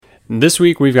This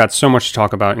week we've got so much to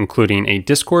talk about, including a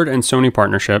Discord and Sony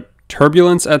partnership,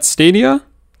 turbulence at Stadia,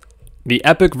 the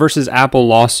Epic versus Apple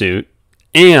lawsuit,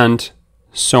 and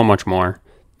so much more.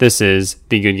 This is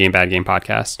the Good Game, Bad Game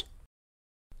podcast.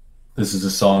 This is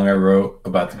a song I wrote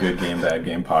about the Good Game, Bad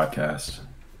Game podcast.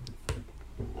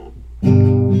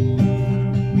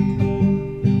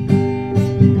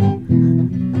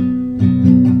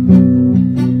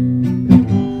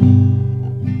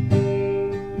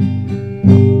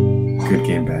 Good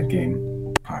Game, Bad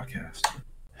Game podcast.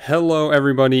 Hello,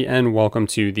 everybody, and welcome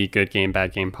to the Good Game,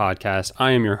 Bad Game podcast.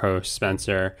 I am your host,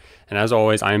 Spencer, and as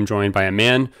always, I am joined by a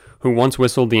man who once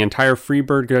whistled the entire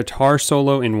Freebird guitar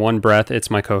solo in one breath.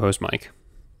 It's my co-host, Mike.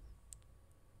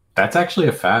 That's actually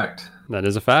a fact. That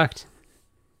is a fact.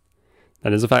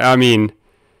 That is a fact. I mean,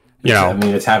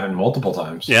 it's happened multiple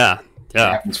times. Yeah. It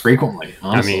happens frequently,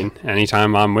 honestly. I mean,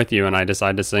 anytime I'm with you and I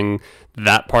decide to sing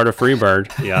that part of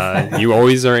Freebird, you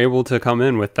always are able to come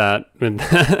in with that, with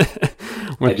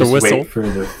the whistle. Wait for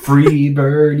the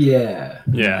Freebird, yeah.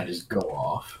 Yeah. I just go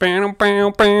off. But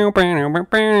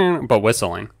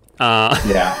whistling.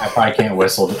 Yeah, I probably can't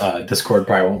whistle. Discord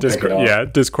probably won't pick it up. Yeah,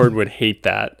 Discord would hate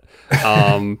that.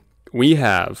 We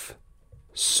have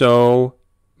so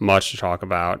much to talk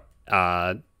about.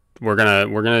 We're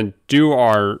gonna do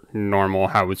our normal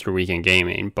how was your weekend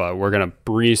gaming, but we're gonna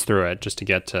breeze through it just to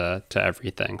get to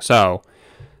everything. So,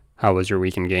 how was your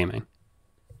weekend gaming?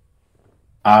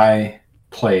 I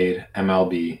played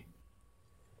MLB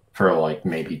for like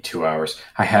maybe 2 hours.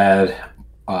 I had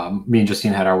me and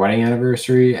Justine had our wedding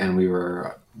anniversary, and we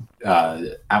were out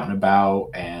and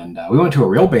about, and we went to a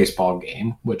real baseball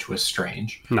game, which was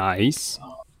strange. Nice.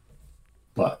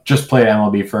 But just played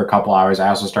MLB for a couple hours. I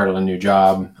also started a new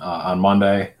job on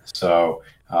Monday, so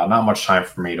not much time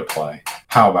for me to play.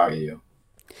 How about you?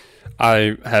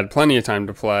 I had plenty of time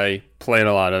to play, played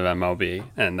a lot of MLB,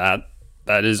 and that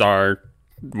is our...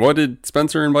 What did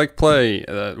Spencer and Mike play?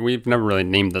 We've never really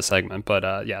named the segment, but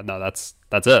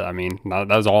that's it. I mean, that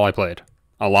was all I played.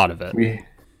 A lot of it.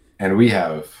 We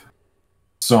have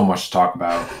so much to talk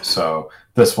about, so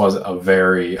this was a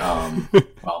very,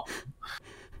 well...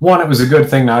 One, it was a good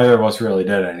thing neither of us really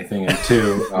did anything, and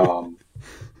two,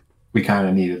 we kind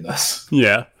of needed this.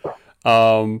 Yeah.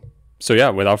 So yeah,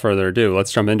 without further ado,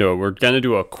 let's jump into it. We're going to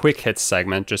do a quick hits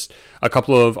segment, just a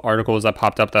couple of articles that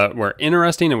popped up that were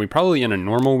interesting, and we probably in a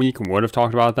normal week would have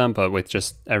talked about them, but with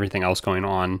just everything else going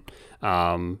on,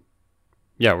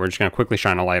 we're just going to quickly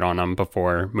shine a light on them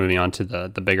before moving on to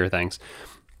the bigger things.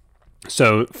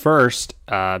 So first,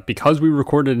 because we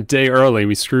recorded a day early,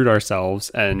 we screwed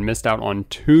ourselves and missed out on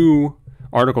two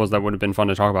articles that would have been fun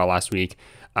to talk about last week.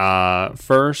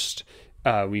 First,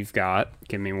 we've got,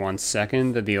 give me 1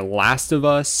 second, The Last of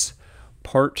Us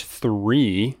Part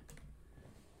 3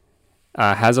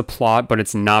 has a plot, but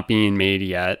it's not being made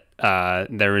yet.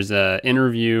 There was an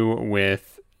interview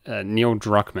with Neil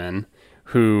Druckmann,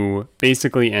 who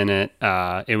basically in it,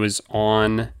 it was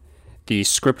on the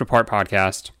Script Apart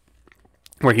podcast,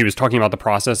 where he was talking about the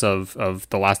process of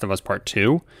The Last of Us Part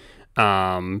 2.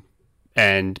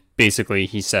 And basically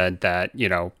he said that,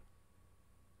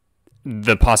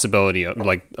 the possibility of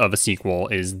a sequel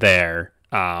is there.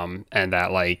 And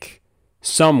that like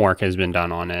some work has been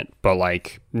done on it, but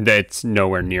like it's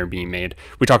nowhere near being made.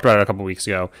 We talked about it a couple weeks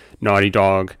ago. Naughty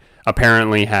Dog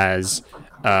apparently has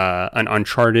an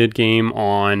Uncharted game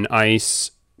on ice,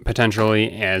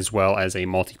 potentially, as well as a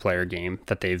multiplayer game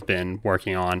that they've been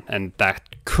working on, and that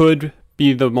could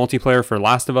be the multiplayer for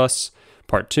Last of Us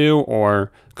Part 2,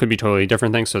 or could be totally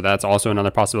different things, so that's also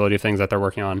another possibility of things that they're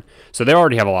working on. So they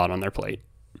already have a lot on their plate.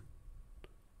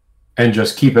 And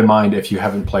just keep in mind, if you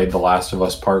haven't played The Last of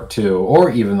Us Part 2,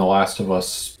 or even The Last of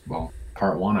Us,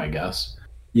 Part 1, I guess,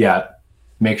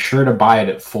 make sure to buy it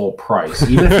at full price,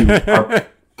 even if you are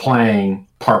playing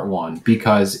Part 1,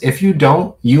 because if you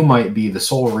don't, you might be the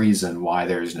sole reason why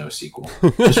there's no sequel.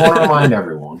 Just want to remind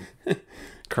everyone.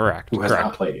 Correct. Who has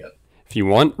not played yet. If you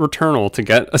want Returnal to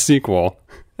get a sequel,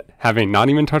 having not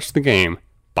even touched the game,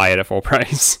 buy it at full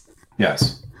price.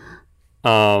 Yes.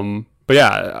 But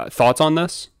yeah, thoughts on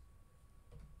this?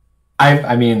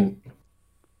 I mean,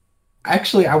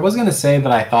 actually, I was going to say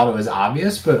that I thought it was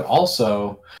obvious, but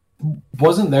also,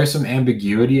 wasn't there some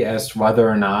ambiguity as to whether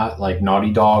or not like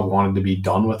Naughty Dog wanted to be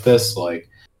done with this? Like,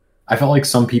 I felt like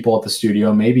some people at the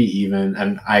studio, maybe even,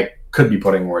 and I could be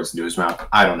putting words into his mouth,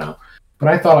 I don't know, but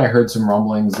I thought I heard some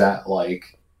rumblings that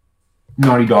like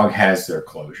Naughty Dog has their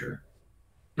closure.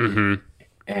 Mm-hmm.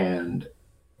 And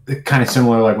kind of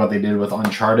similar like what they did with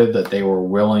Uncharted, that they were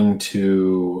willing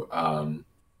to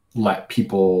let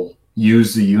people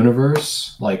use the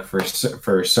universe like for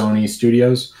Sony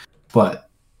Studios, but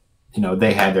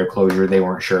they had their closure. They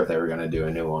weren't sure if they were going to do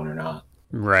a new one or not.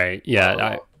 Right.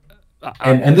 Yeah.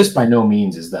 And this by no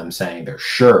means is them saying they're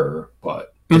sure,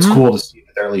 but it's cool to see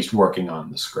that they're at least working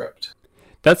on the script.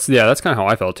 That's kind of how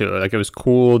I felt too. Like, it was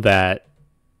cool that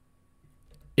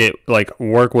it, like,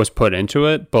 work was put into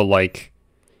it, but like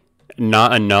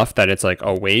not enough that it's like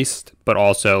a waste, but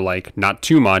also like not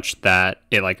too much that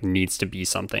it like needs to be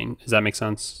something. Does that make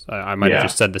sense? I might have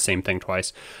just said the same thing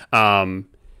twice.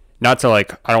 Not to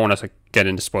like, I don't want to get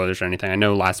into spoilers or anything. I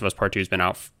know Last of Us Part 2 has been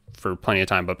out for plenty of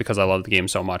time, but because I love the game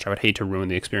so much, I would hate to ruin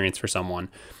the experience for someone.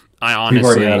 I honestly, we've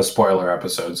already had a spoiler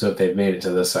episode, so if they've made it to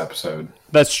this episode,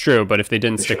 that's true. But if they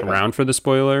didn't stick around for the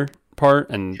spoiler part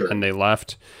and they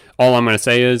left, all I'm going to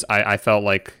say is I felt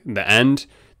like the end,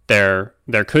 there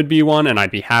could be one and I'd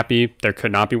be happy. There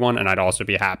could not be one and I'd also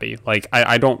be happy. Like,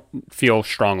 I don't feel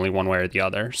strongly one way or the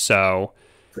other. So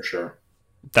for sure,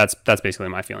 that's basically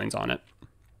my feelings on it.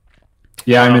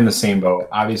 Yeah, I'm in the same boat.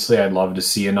 Obviously, I'd love to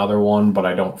see another one, but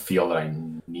I don't feel that I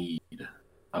need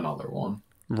another one.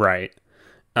 Right.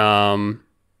 All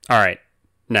right.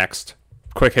 Next.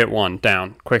 Quick hit 1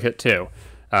 down. Quick hit 2.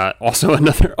 Also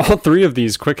all 3 of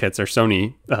these quick hits are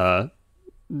Sony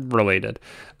related.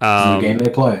 This is the game they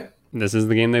play. This is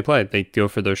the game they play. They go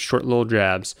for those short little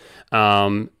jabs.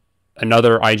 Another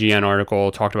IGN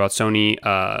article talked about Sony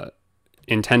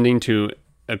intending to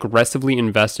aggressively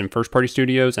invest in first-party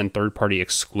studios and third-party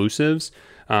exclusives.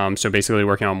 So basically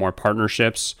working on more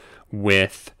partnerships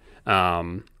with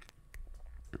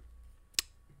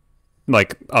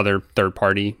like other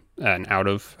third-party and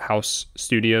out-of-house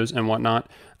studios and whatnot.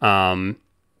 The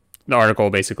article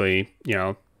basically,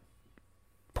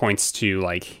 points to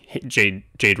like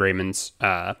Jade Raymond's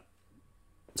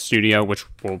studio, which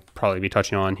we'll probably be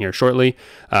touching on here shortly.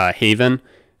 Haven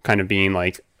kind of being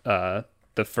like the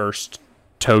first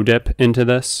toe dip into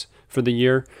this for the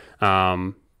year.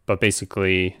 But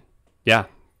basically, yeah,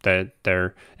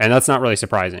 they're and that's not really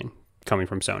surprising coming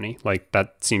from Sony. Like,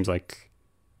 that seems like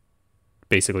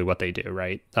basically what they do,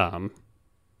 right?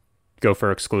 Go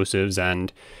for exclusives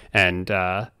and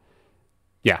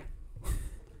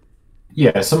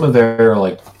yeah, some of their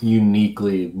like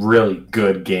uniquely really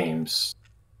good games.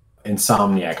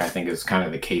 Insomniac, I think, is kind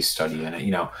of the case study in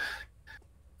it.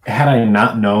 Had I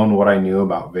not known what I knew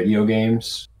about video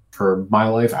games for my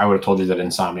life, I would have told you that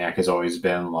Insomniac has always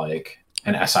been like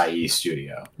an SIE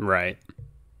studio. Right.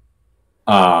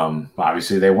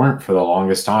 Obviously they weren't for the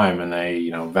longest time, and they,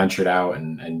 ventured out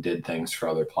and did things for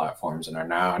other platforms and are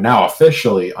now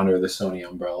officially under the Sony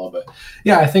umbrella. But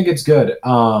yeah, I think it's good.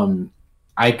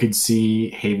 I could see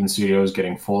Haven Studios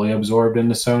getting fully absorbed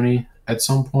into Sony at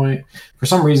some point. For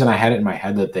some reason, I had it in my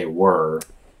head that they were.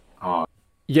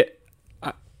 Yeah.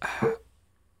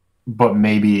 But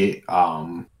maybe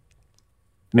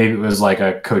it was like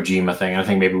a Kojima thing. I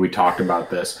think maybe we talked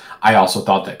about this. I also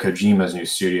thought that Kojima's new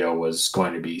studio was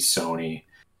going to be Sony,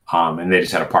 and they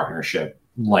just had a partnership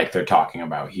like they're talking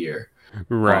about here.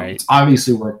 Right. It's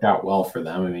obviously worked out well for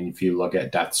them. I mean, if you look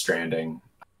at Death Stranding,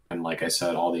 and like I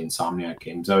said, all the Insomniac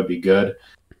games, that would be good.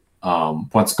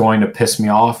 What's going to piss me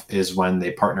off is when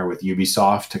they partner with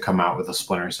Ubisoft to come out with a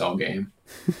Splinter Cell game.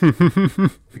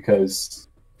 Because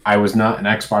I was not an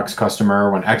Xbox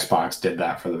customer when Xbox did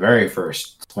that for the very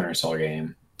first Splinter Cell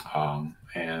game.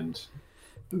 And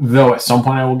though at some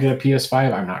point I will get a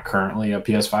PS5, I'm not currently a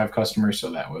PS5 customer,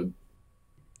 so that would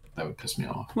piss me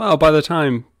off. Well, by the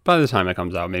time it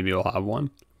comes out, maybe you'll have one,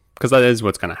 because that is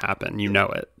what's going to happen. You know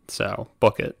it, so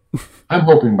book it. I'm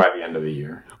hoping by the end of the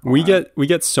year. We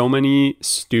get so many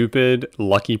stupid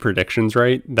lucky predictions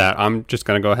right that I'm just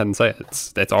going to go ahead and say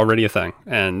it. It's already a thing,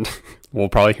 and we'll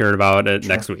probably hear about it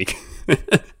next week.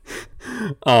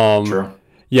 True.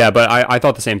 Yeah, but I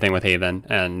thought the same thing with Haven,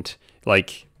 and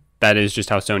like that is just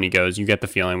how Sony goes. You get the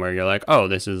feeling where you're like, oh,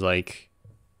 this is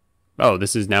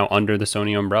now under the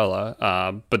Sony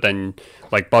umbrella. But then,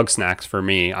 like Bugsnax for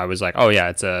me, I was like, oh yeah,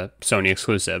 it's a Sony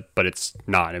exclusive, but it's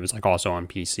not. It was like also on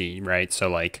PC, right? So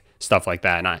like stuff like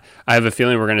that. And I have a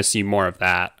feeling we're going to see more of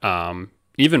that,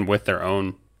 even with their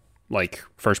own like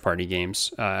first party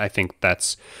games. I think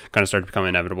that's going to start to become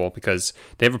inevitable because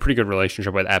they have a pretty good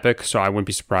relationship with Epic. So I wouldn't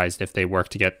be surprised if they work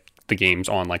to get the games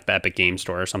on like the Epic Game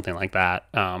Store or something like that,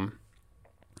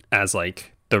 as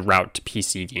like the route to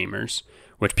PC gamers,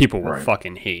 which people will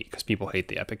fucking hate because people hate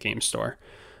the Epic Game Store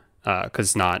because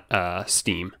it's not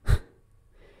Steam.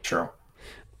 True.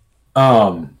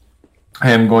 I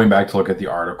am going back to look at the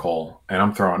article, and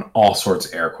I'm throwing all sorts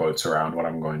of air quotes around what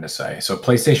I'm going to say. So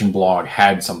PlayStation Blog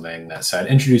had something that said,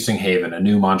 introducing Haven, a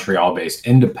new Montreal-based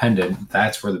independent,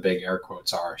 that's where the big air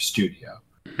quotes are, studio.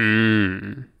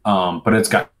 But it's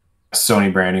got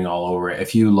Sony branding all over it.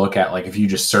 If you look at, like, if you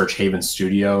just search Haven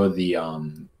Studio, the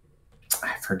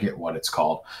I forget what it's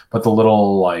called, but the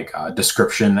little like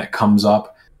description that comes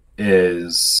up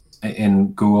is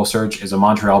in Google search is a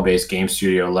Montreal-based game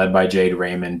studio led by Jade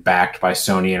Raymond, backed by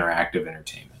Sony Interactive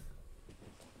Entertainment.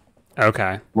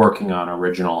 Okay. Working on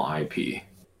original IP.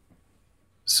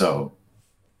 So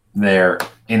they're,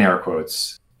 in air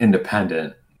quotes,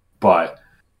 independent, but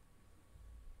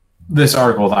this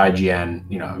article with IGN,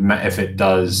 you know, if it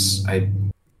does, I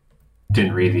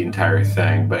didn't read the entire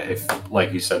thing, but if,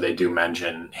 like you said, they do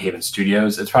mention Haven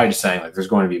Studios, it's probably just saying like there's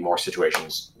going to be more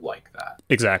situations like that.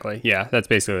 Exactly. Yeah, that's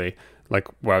basically like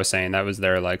what I was saying. That was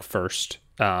their like first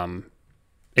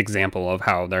example of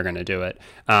how they're going to do it.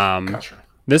 Gotcha.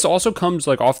 This also comes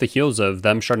like off the heels of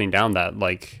them shutting down that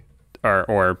like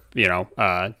or you know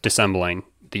disassembling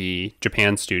the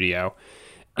Japan studio.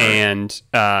 And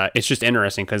it's just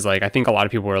interesting because like I think a lot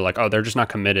of people were like, oh, they're just not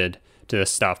committed to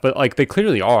this stuff, but like they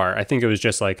clearly are. I think it was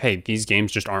just like, hey, these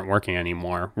games just aren't working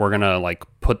anymore. We're gonna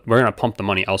pump the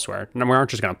money elsewhere. And we aren't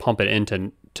just gonna pump it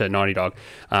into Naughty Dog.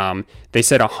 They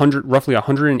said roughly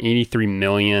 $183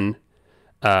 million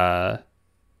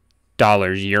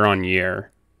dollars year on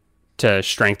year to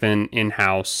strengthen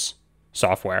in-house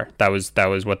software. That was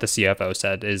what the CFO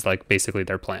said is like basically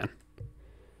their plan.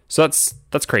 So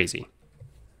that's crazy.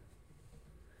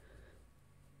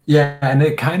 Yeah, and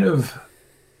it kind of,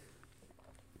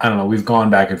 I don't know, we've gone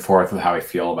back and forth with how I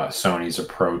feel about Sony's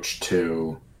approach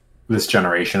to this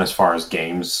generation as far as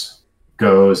games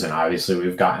goes, and obviously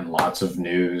we've gotten lots of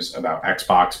news about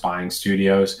Xbox buying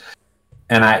studios.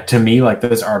 And to me, like,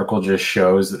 this article just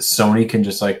shows that Sony can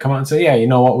just like come on and say, yeah, you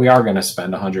know what, we are going to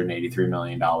spend $183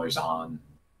 million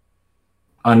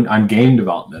on game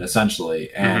development,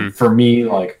 essentially. And for me,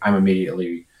 like, I'm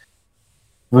immediately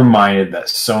reminded that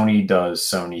Sony does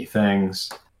Sony things.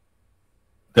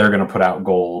 They're going to put out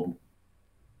gold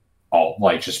all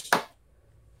like just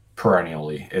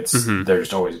perennially. They're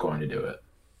just always going to do it.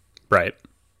 Right.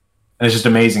 And it's just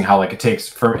amazing how like it takes,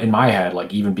 for in my head,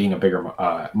 like even being a bigger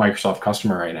Microsoft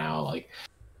customer right now, like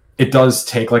it does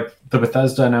take, like the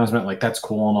Bethesda announcement, like that's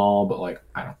cool and all, but like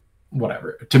I don't,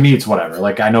 whatever. To me, it's whatever.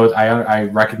 Like I know I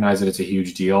recognize that it's a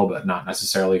huge deal, but not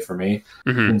necessarily for me.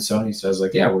 And Sony says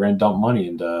like, yeah, we're going to dump money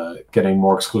into getting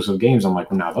more exclusive games. I'm like,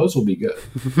 well, now those will be good.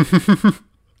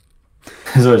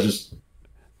 So it's just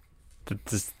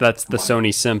that's the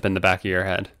Sony simp in the back of your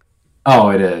head. Oh,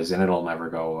 it is, and it'll never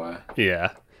go away.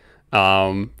 Yeah.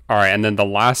 All right, and then the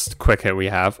last quick hit we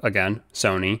have, again,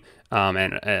 Sony,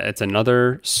 and it's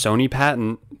another Sony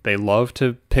patent. They love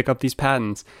to pick up these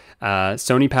patents.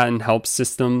 Sony patent helps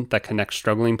system that connects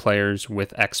struggling players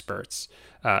with experts.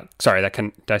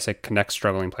 Connect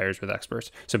struggling players with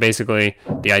experts. So basically,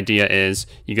 the idea is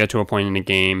you get to a point in a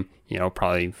game, you know,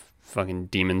 probably fucking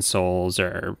Demon's Souls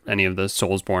or any of the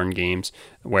Soulsborne games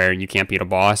where you can't beat a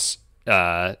boss.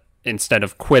 Instead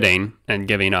of quitting and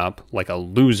giving up like a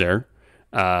loser,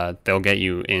 they'll get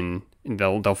you in.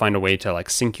 They'll find a way to like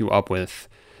sync you up with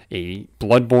a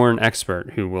Bloodborne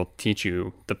expert who will teach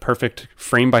you the perfect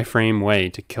frame by frame way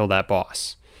to kill that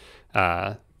boss.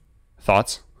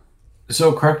 Thoughts?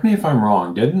 So correct me if I'm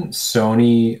wrong. Didn't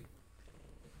Sony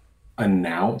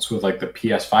announce with like the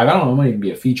PS5? I don't know. It might even be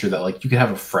a feature that like you could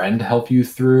have a friend help you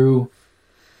through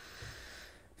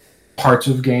parts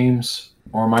of games.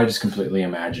 Or am I just completely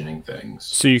imagining things?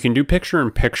 So you can do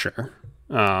picture-in-picture,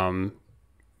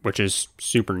 which is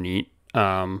super neat.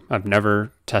 I've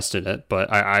never tested it, but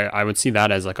I would see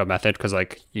that as like a method because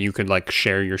like you could like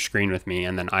share your screen with me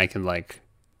and then I could like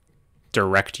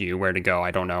direct you where to go.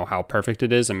 I don't know how perfect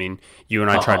it is. I mean, you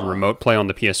and I tried remote play on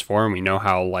the PS4 and we know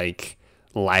how like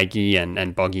laggy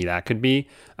and buggy that could be.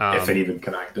 If it even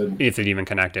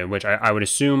connected. Which I would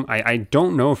assume, I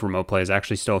don't know if remote play is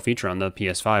actually still a feature on the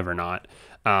PS5 or not.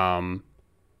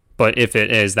 But if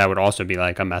it is, that would also be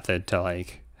like a method to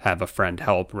like have a friend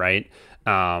help, right?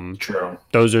 True.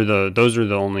 Those are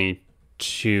the only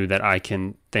two that I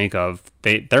can think of.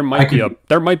 There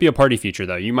might be a party feature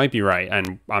though. You might be right,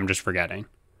 and I'm just forgetting.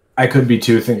 I could be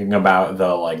too thinking about the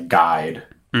like guide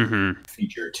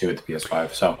feature too at the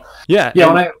PS5. So yeah.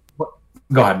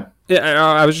 Go ahead. Yeah,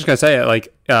 I was just gonna say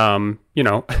like you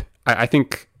know, I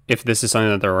think if this is something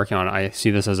that they're working on, I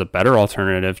see this as a better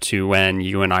alternative to when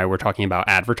you and I were talking about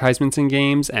advertisements in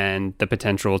games and the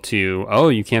potential to, oh,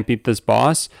 you can't beat this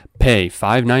boss, pay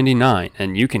 $5.99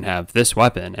 and you can have this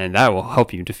weapon and that will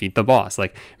help you defeat the boss.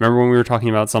 Like, remember when we were talking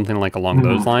about something like along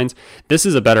those lines? This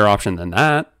is a better option than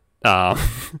that,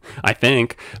 I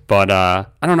think. But I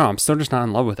don't know. I'm still just not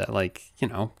in love with it. Like, you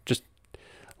know, just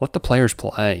let the players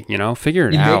play, you know, figure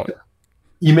it out.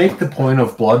 you make the point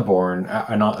of Bloodborne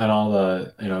and all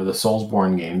the the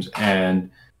Soulsborne games, and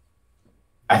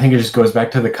I think it just goes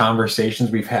back to the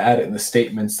conversations we've had and the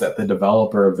statements that the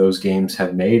developer of those games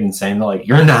have made, and saying that like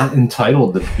you're not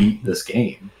entitled to beat this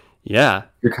game. Yeah,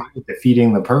 you're kind of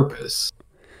defeating the purpose.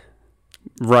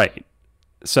 Right.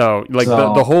 So like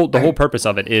the whole purpose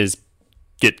of it is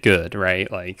get good,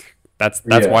 right? Like that's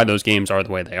why those games are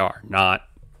the way they are, not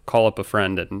call up a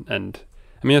friend and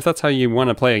I mean, if that's how you want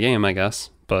to play a game, I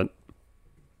guess, but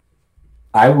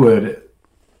I would,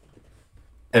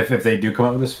 if they do come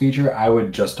up with this feature, I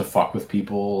would just to fuck with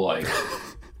people, like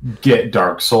get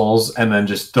Dark Souls and then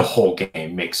just the whole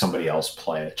game make somebody else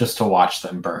play it just to watch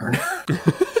them burn.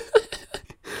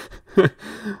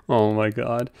 Oh my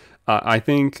god. I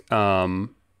think do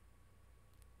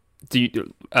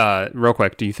you real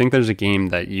quick, do you think there's a game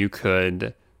that you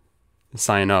could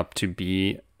sign up to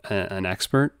be an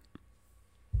expert?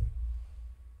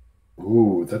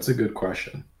 Ooh, that's a good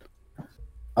question.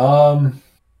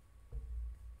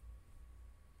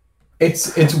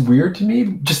 It's weird to me,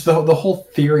 just the whole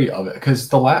theory of it,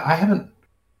 because I haven't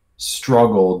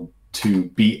struggled to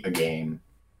beat a game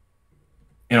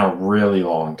in a really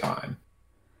long time.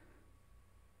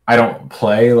 I don't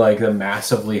play like the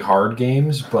massively hard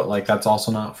games, but like that's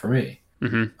also not for me.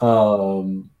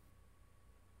 Mm-hmm.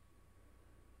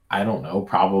 I don't know,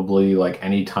 probably like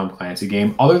any Tom Clancy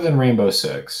game other than Rainbow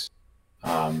Six.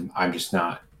 I'm just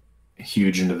not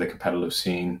huge into the competitive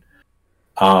scene.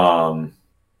 Watch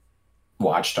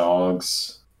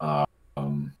Dogs,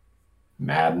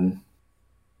 Madden.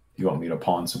 You want me to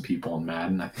pawn some people in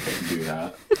Madden? I think I can do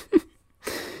that.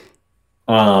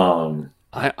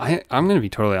 I'm going to be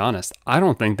totally honest. I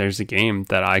don't think there's a game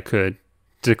that I could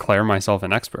declare myself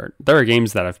an expert. There are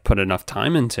games that I've put enough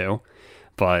time into,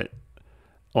 but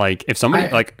like if somebody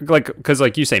because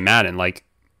like you say Madden, like,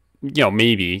 you know,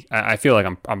 maybe I feel like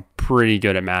I'm pretty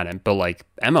good at Madden, but like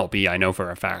MLB, I know for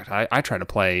a fact I try to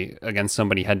play against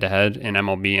somebody head to head in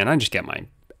MLB and I just get my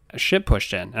shit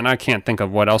pushed in, and I can't think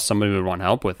of what else somebody would want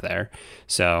help with there.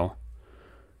 So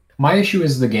my issue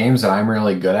is the games that I'm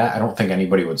really good at, I don't think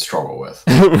anybody would struggle with.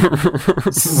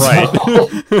 Right.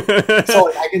 So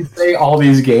like, I can say all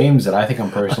these games that I think I'm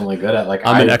personally good at. Like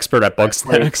I'm an expert at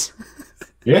Bugsnax.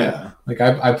 Yeah. Like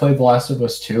I played The Last of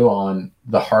Us 2 on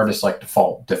the hardest like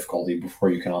default difficulty before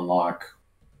you can unlock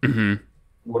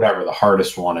whatever the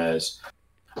hardest one is.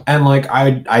 And like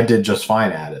I did just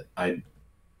fine at it.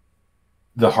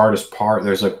 The hardest part,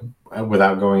 there's like,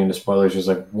 without going into spoilers, there's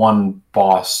like one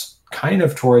boss kind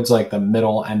of towards like the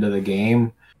middle end of the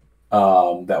game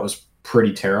that was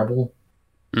pretty terrible.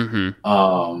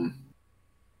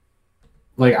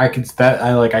 Like I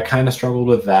kind of struggled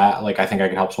with that. Like I think I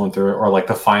could help someone through it. Or like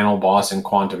the final boss in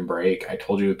Quantum Break, I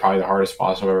told you it was probably the hardest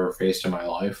boss I've ever faced in my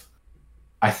life.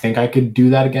 I think I could do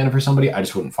that again for somebody. I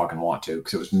just wouldn't fucking want to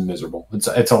because it was miserable.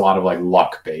 It's a lot of like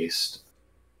luck based.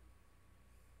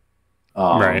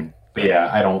 Right. But yeah,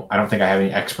 I don't think I have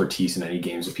any expertise in any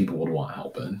games that people would want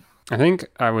help in. I think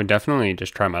I would definitely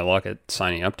just try my luck at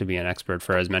signing up to be an expert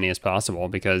for as many as possible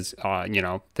because, you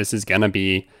know, this is going to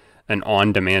be an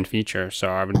on-demand feature. So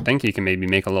I would think you can maybe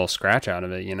make a little scratch out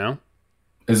of it, you know?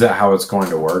 Is that how it's going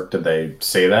to work? Did they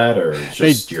say that or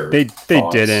just they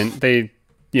didn't. They,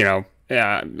 you know,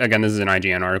 again, this is an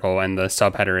IGN article and the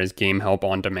subheader is Game Help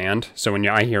on Demand. So when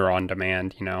I hear on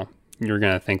demand, you know, you're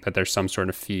going to think that there's some sort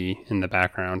of fee in the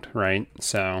background, right?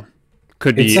 So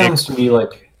could be. It sounds to me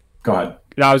like, go ahead.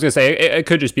 No, I was going to say it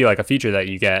could just be like a feature that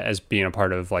you get as being a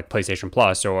part of like PlayStation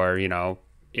Plus or, you know,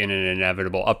 in an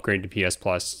inevitable upgrade to PS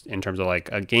Plus in terms of like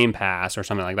a Game Pass or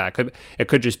something like that. It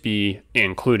could just be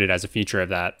included as a feature of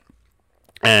that.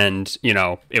 And, you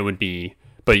know, it would be,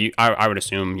 but I would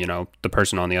assume, you know, the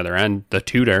person on the other end, the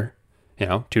tutor, you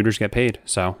know, tutors get paid.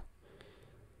 So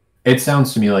it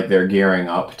sounds to me like they're gearing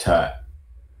up to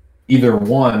either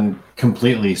one,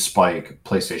 completely spike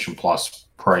PlayStation Plus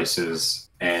prices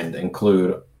and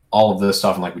include all of this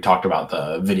stuff. And like we talked about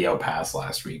the video pass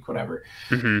last week, whatever.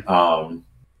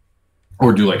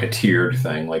 Or do like a tiered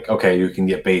thing. Like, okay, you can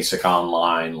get basic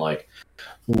online, like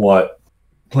what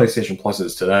PlayStation Plus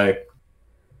is today.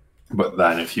 But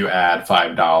then if you add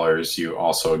 $5, you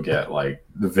also get like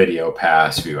the video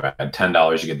pass. If you add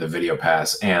 $10, you get the video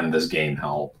pass and this Game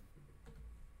Help.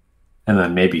 And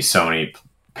then maybe Sony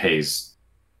pays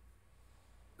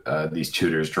these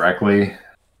tutors directly.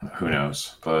 Who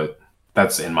knows? But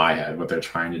that's in my head what they're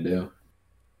trying to do.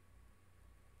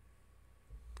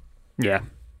 Yeah,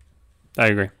 I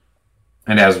agree.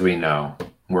 And as we know,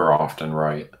 we're often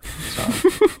right. So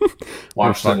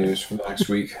watch the news for the next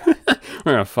week.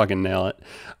 We're gonna fucking nail it.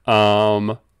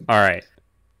 All right.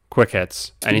 Quick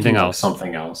hits. Anything else?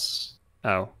 Something else.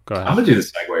 Oh, go I'm ahead. gonna do the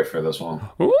segue for this one.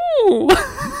 Ooh.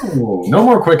 Ooh, no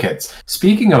more quick hits.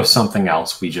 Speaking of something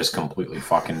else we just completely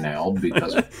fucking nailed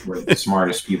because we're the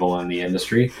smartest people in the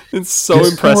industry. It's so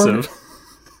Discord, impressive.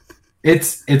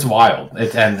 it's wild.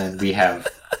 And then we have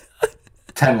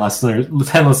 10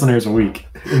 listeners a week,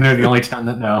 and they're the only 10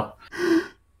 that know.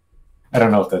 I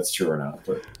don't know if that's true or not,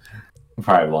 but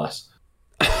probably less.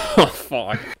 Oh,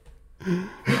 fuck.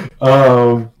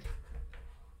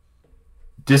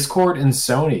 Discord and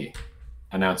Sony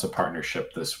announced a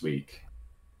partnership this week.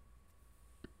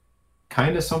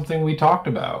 Kind of something we talked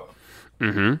about.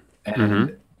 Mm-hmm.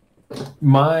 And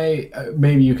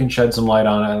maybe you can shed some light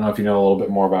on it. I don't know if you know a little bit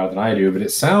more about it than I do, but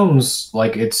it sounds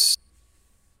like it's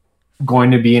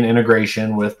going to be an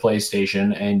integration with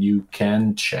PlayStation, and you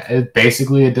can chat.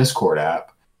 Basically a Discord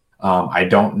app. I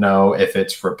don't know if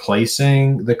it's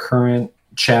replacing the current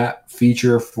chat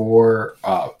feature for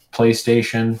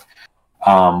PlayStation,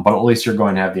 but at least you're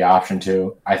going to have the option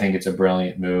to. I think it's a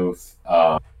brilliant move.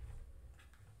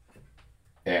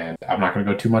 And I'm not going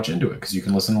to go too much into it because you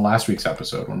can listen to last week's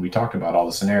episode when we talked about all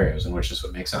the scenarios in which this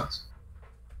would make sense.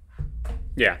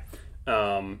 Yeah.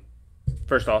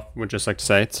 First off, would just like to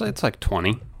say it's like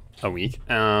 20 a week.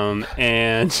 And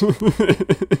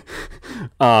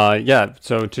yeah,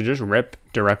 so to just rip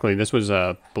directly, this was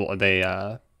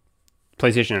PlayStation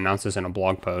announced this in a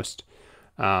blog post.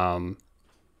 And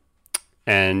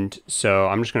so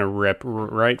I'm just going to rip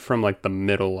right from like the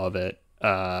middle of it.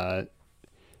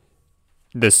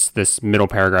 This middle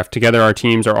paragraph. Together, our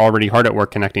teams are already hard at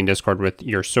work connecting Discord with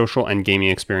your social and gaming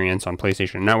experience on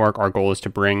PlayStation Network. Our goal is to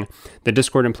bring the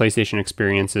Discord and PlayStation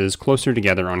experiences closer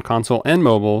together on console and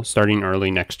mobile starting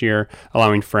early next year,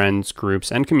 allowing friends,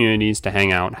 groups, and communities to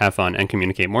hang out, have fun, and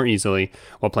communicate more easily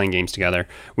while playing games together.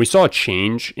 We saw a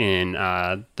change in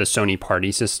the Sony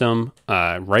party system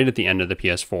right at the end of the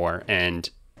PS4, and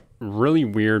really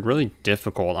weird, really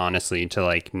difficult, honestly, to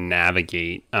like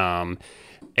navigate.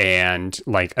 And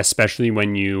like, especially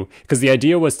when because the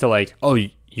idea was to like, oh,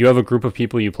 you have a group of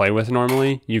people you play with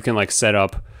normally, you can like set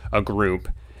up a group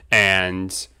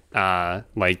and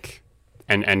like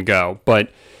and go.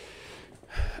 But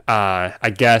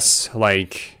I guess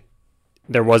like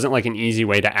there wasn't like an easy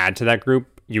way to add to that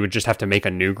group. You would just have to make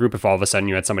a new group if all of a sudden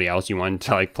you had somebody else you wanted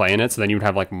to like play in it. So then you'd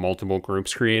have like multiple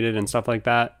groups created and stuff like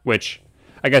that, which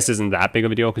I guess isn't that big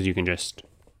of a deal because you can just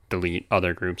delete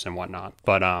other groups and whatnot.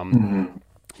 But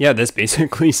yeah, this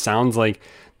basically sounds like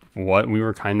what we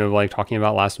were kind of like talking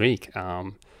about last week.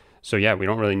 So yeah, we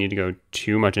don't really need to go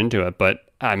too much into it, but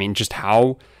I mean, just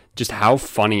how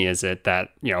funny is it that,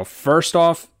 you know, first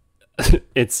off,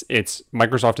 it's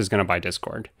Microsoft is going to buy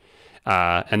Discord.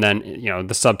 And then, you know,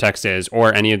 the subtext is,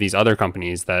 or any of these other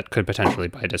companies that could potentially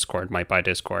buy Discord might buy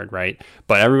Discord, right?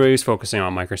 But everybody's focusing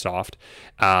on Microsoft.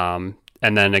 And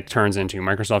then it turns into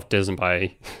Microsoft doesn't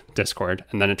buy Discord.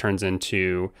 And then it turns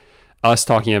into us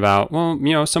talking about, well,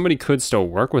 you know, somebody could still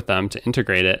work with them to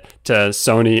integrate it, to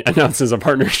Sony announces a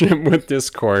partnership with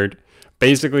Discord,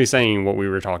 basically saying what we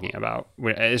were talking about.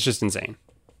 It's just insane.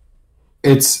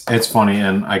 It's funny,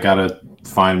 and I gotta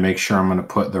make sure I'm gonna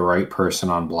put the right person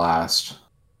on blast,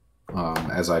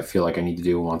 as I feel like I need to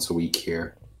do once a week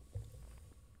here.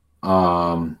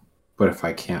 But if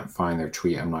I can't find their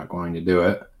tweet, I'm not going to do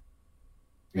it.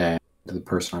 And the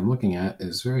person I'm looking at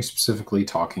is very specifically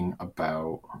talking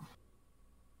about.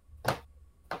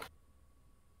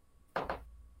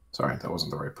 Sorry, that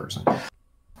wasn't the right person.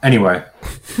 Anyway,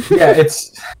 yeah,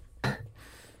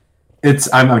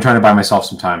 I'm trying to buy myself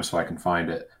some time so I can find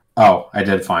it. Oh, I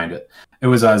did find it. It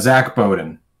was Zach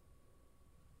Bowden.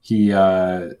 He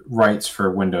writes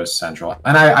for Windows Central,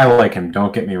 and I like him.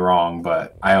 Don't get me wrong,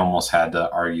 but I almost had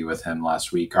to argue with him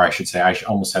last week, or I should say, I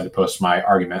almost had to post my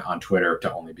argument on Twitter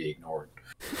to only be ignored.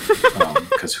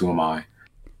 Because who am I?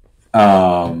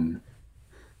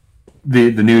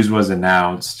 The news was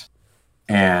announced.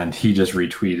 And he just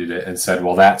retweeted it and said,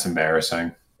 well, that's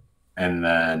embarrassing. And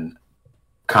then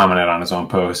commented on his own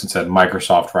post and said,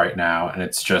 Microsoft right now. And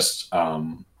it's just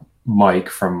Mike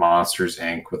from Monsters,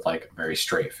 Inc. with like a very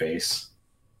straight face.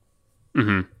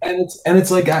 Mm-hmm. And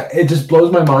it's like, it just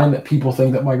blows my mind that people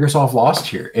think that Microsoft lost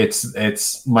here. It's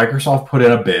Microsoft put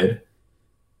in a bid,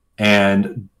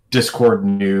 and Discord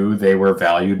knew they were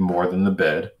valued more than the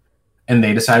bid. And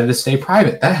they decided to stay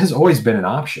private. That has always been an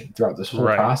option throughout this whole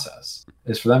process,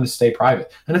 is for them to stay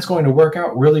private. And it's going to work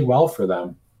out really well for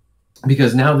them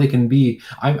because now they can be...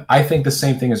 I think the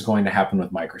same thing is going to happen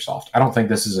with Microsoft. I don't think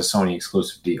this is a Sony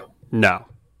exclusive deal. No.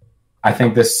 I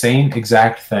think the same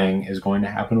exact thing is going to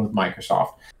happen with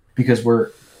Microsoft because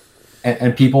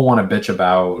and people want to bitch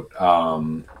about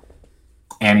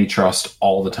antitrust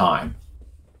all the time.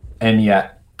 And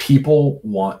yet people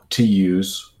want to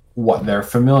use what they're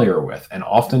familiar with, and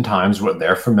oftentimes what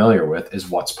they're familiar with is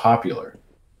what's popular.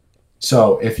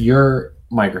 So if you're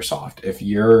Microsoft, if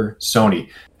you're Sony,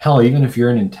 hell, even if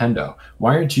you're Nintendo,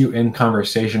 why aren't you in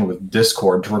conversation with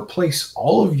Discord to replace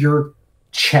all of your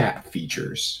chat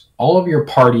features, all of your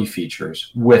party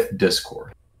features with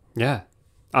Discord? Yeah.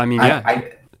 I mean, yeah.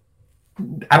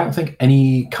 I don't think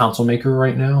any console maker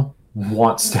right now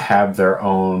wants to have their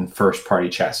own first-party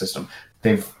chat system.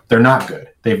 They're not good.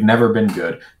 They've never been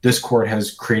good. Discord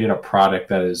has created a product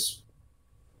that is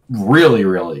really,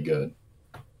 really good.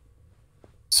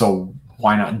 So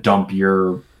why not dump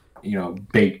your,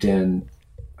 baked-in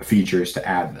features to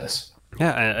add this?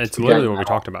 Yeah, it's literally what we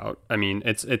talked about. I mean,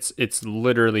 it's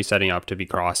literally setting up to be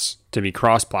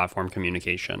cross-platform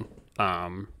communication.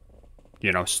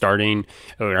 Starting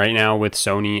right now with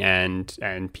Sony and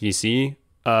PC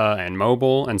and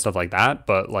mobile and stuff like that.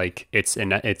 But like,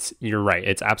 you're right.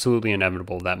 It's absolutely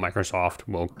inevitable that Microsoft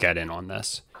will get in on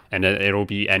this, and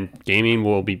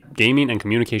gaming and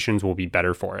communications will be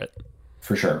better for it.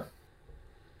 For sure.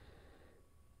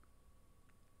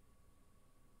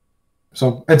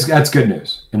 So that's good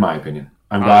news, in my opinion.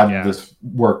 I'm glad this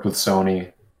worked with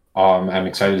Sony. I'm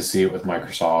excited to see it with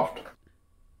Microsoft.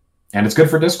 And it's good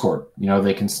for Discord.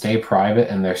 They can stay private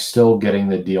and they're still getting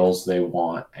the deals they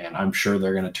want. And I'm sure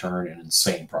they're going to turn an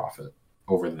insane profit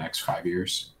over the next 5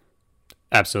 years.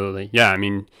 Absolutely. Yeah, I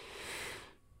mean,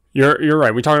 you're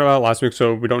right. We talked about it last week,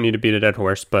 so we don't need to beat a dead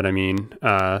horse. But I mean,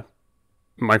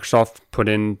 Microsoft put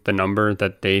in the number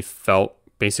that they felt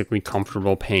basically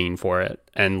comfortable paying for it,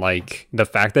 and like the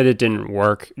fact that it didn't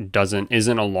work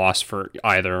isn't a loss for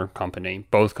either company.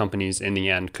 Both companies in the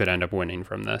end could end up winning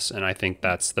from this, and I think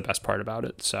that's the best part about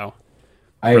it. So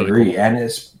I really agree. Cool. And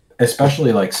it's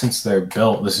especially like, since they're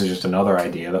built, this is just another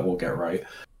idea that we'll get right.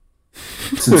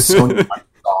 Since Sony and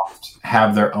Microsoft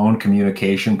have their own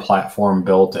communication platform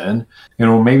built in,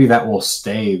 maybe that will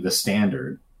stay the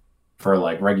standard for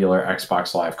like regular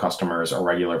Xbox Live customers or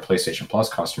regular PlayStation Plus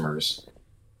customers.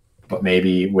 But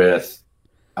maybe with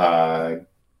Game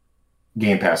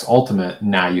Pass Ultimate,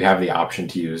 now you have the option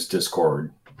to use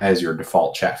Discord as your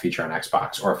default chat feature on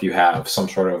Xbox. Or if you have some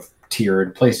sort of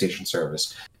tiered PlayStation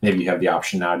service, maybe you have the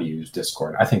option now to use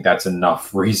Discord. I think that's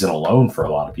enough reason alone for a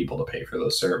lot of people to pay for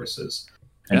those services.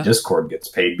 And Discord gets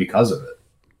paid because of it.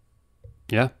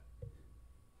 Yeah.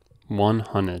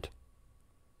 100.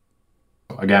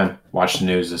 Again, watch the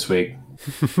news this week.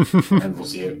 And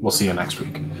we'll see you next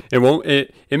week.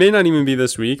 It may not even be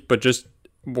this week, but just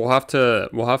we'll have to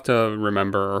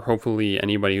remember, or hopefully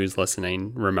anybody who's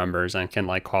listening remembers and can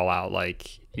like call out,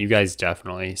 like, you guys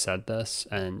definitely said this,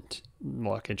 and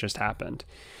look, it just happened.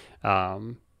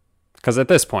 Because at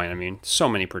this point, I mean, so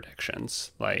many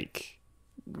predictions. Like,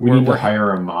 we need to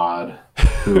hire a mod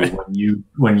who,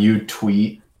 when you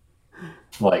tweet,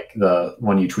 like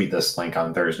when you tweet this link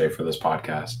on Thursday for this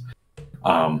podcast,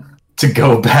 to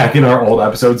go back in our old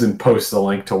episodes and post the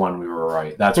link to when we were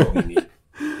right. That's what we need.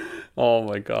 Oh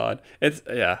my god, it's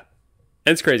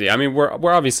crazy. I mean,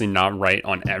 we're obviously not right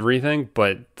on everything,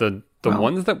 but the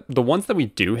ones that we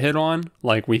do hit on,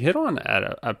 like, we hit on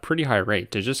at a pretty high rate.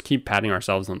 To just keep patting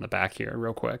ourselves on the back here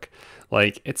real quick,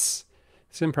 like, it's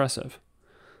impressive.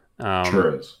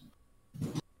 Sure is.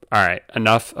 All right,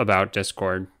 enough about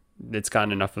Discord. It's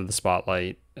gotten enough of the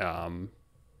spotlight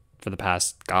for the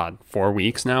past 4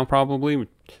 weeks now. Probably, I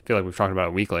feel like we've talked about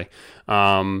it weekly.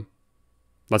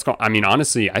 Let's go. I mean,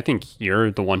 honestly, I think you're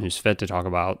the one who's fit to talk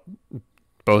about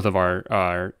both of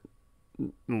our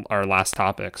last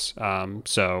topics.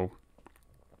 So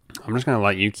I'm just gonna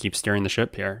let you keep steering the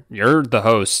ship here. You're the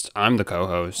host. I'm the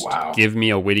co-host. Wow. Give me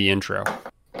a witty intro.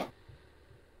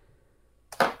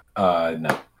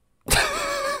 No.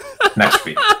 Next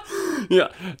week. Yeah.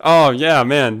 Oh yeah,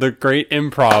 man. The great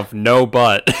improv. No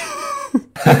but.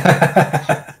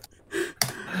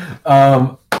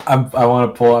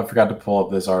 I forgot to pull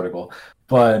up this article,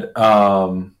 but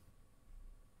oh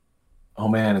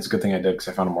man, it's a good thing I did, because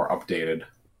I found a more updated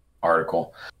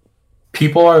article.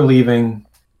 People are leaving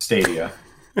Stadia.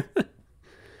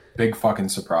 Big fucking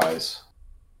surprise.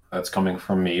 That's coming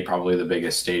from me, probably the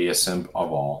biggest Stadia simp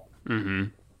of all. Mm-hmm.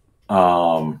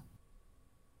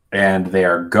 And they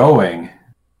are going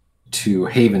to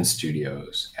Haven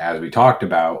Studios, as we talked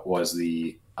about, was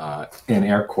the in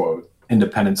air quote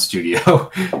independent studio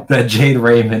that Jade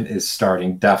Raymond is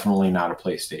starting. Definitely not a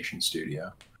PlayStation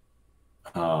studio,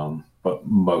 but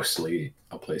mostly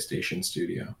a PlayStation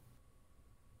studio.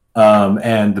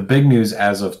 And the big news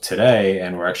as of today,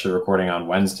 and we're actually recording on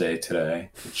Wednesday today,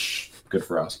 which good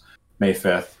for us, May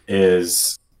 5th,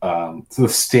 is the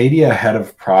Stadia head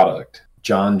of product,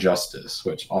 John Justice,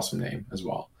 which awesome name as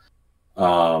well,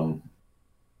 Um,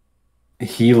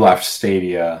 he left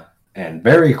Stadia and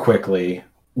very quickly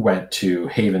went to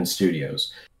Haven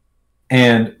Studios.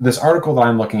 And this article that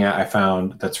I'm looking at, I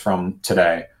found that's from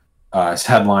today. It's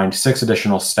headlined "6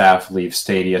 Additional Staff Leave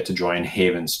Stadia to Join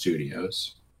Haven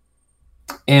Studios."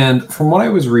 And from what I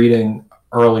was reading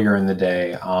earlier in the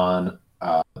day on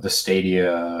the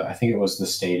Stadia, I think it was the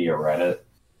Stadia Reddit,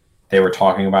 they were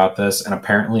talking about this, and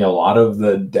apparently a lot of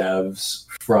the devs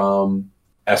from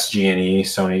SG&E,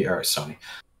 Sony,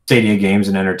 Stadia Games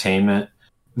and Entertainment,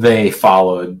 they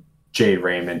followed Jade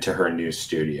Raymond to her new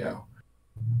studio.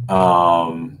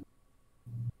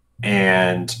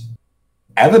 And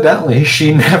evidently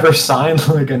she never signed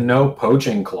like a no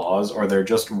poaching clause, or there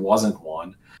just wasn't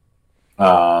one.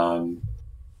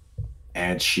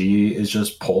 And she is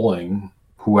just pulling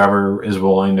whoever is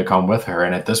willing to come with her.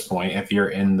 And at this point, if you're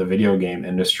in the video game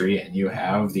industry and you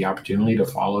have the opportunity to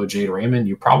follow Jade Raymond,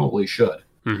 you probably should.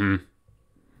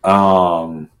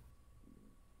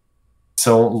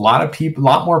 So a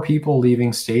lot more people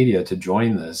leaving Stadia to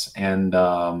join this. And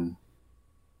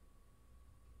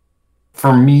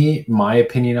for me, my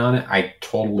opinion on it, I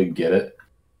totally get it.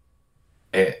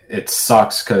 It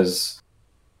sucks because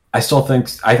I still think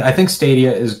I think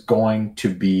Stadia is going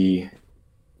to be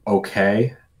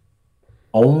okay,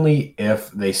 only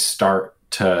if they start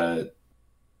to,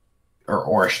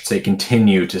 or I should say,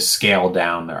 continue to scale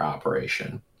down their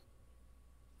operation.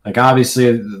 Like,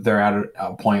 obviously, they're at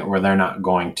a point where they're not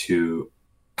going to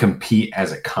compete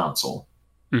as a console.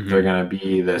 They're going to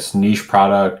be this niche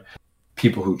product.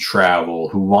 People who travel,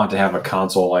 who want to have a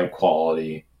console-like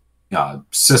quality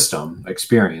system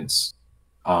experience,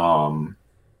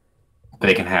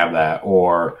 they can have that.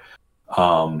 Or,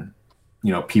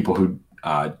 people who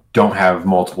don't have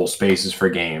multiple spaces for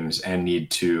games and need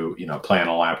to, play on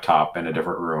a laptop in a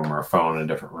different room or a phone in a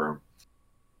different room.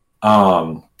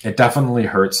 It definitely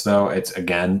hurts, though. It's,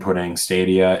 again, putting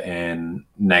Stadia in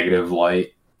negative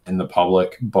light in the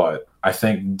public, but I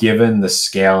think given the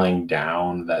scaling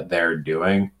down that they're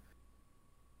doing,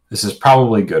 this is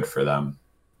probably good for them.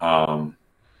 But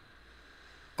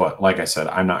like I said,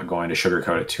 I'm not going to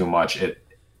sugarcoat it too much.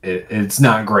 It's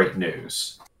not great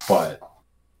news, but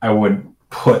I wouldn't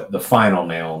put the final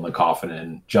nail in the coffin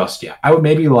in just yet. I would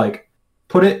maybe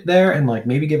put it there and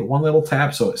maybe give it one little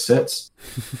tap so it sits.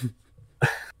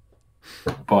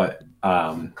 But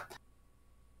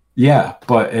yeah,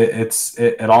 but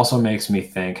it also makes me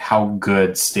think how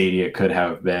good Stadia could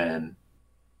have been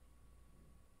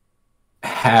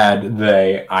had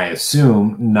they, I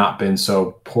assume, not been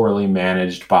so poorly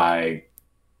managed by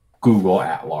Google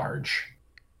at large.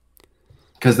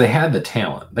 Because they had the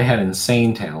talent. They had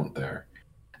insane talent there.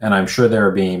 And I'm sure they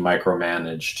were being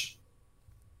micromanaged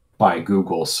by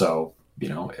Google. So,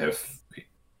 if,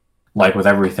 like with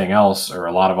everything else or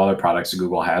a lot of other products that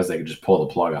Google has, they could just pull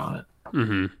the plug on it.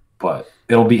 But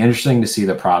it'll be interesting to see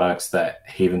the products that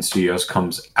Haven Studios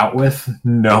comes out with,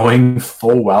 knowing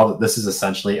full well that this is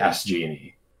essentially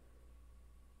SG&E.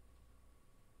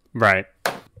 Right.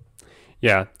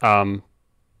 Yeah.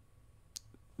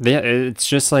 It's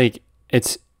just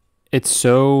it's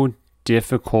so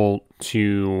difficult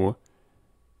to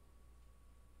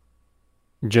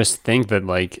just think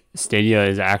that Stadia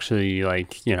is actually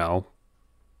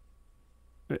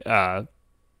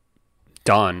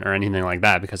done or anything like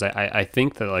that, because I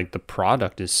think that the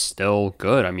product is still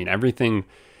good. I mean, everything,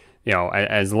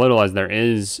 as little as there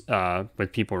is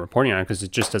with people reporting on it, because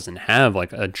it just doesn't have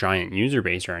a giant user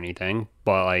base or anything,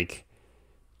 but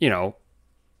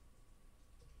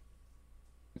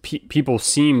people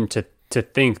seem to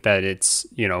think that it's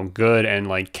good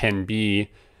and can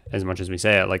be, as much as we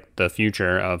say it, the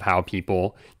future of how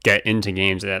people get into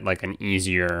games at an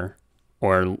easier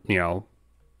or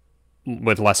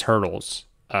with less hurdles.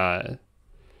 And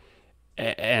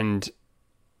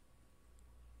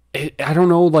I don't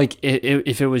know,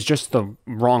 if it was just the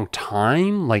wrong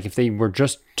time, if they were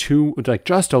just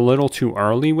just a little too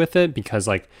early with it, because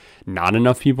not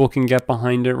enough people can get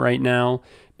behind it right now,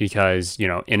 because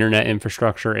internet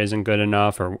infrastructure isn't good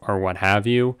enough or what have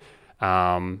you.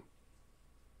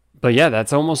 But yeah,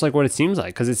 that's almost what it seems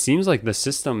like, because it seems like the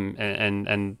system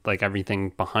and everything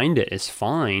behind it is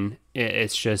fine.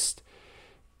 It's just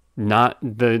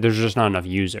there's just not enough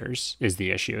users is the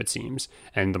issue, it seems.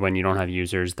 And when you don't have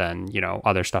users, then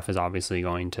other stuff is obviously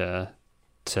going to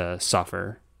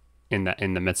suffer in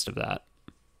the midst of that.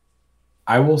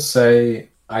 I will say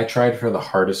I tried for the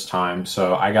hardest time.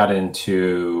 So I got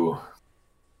into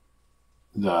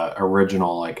the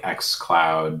original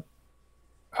xCloud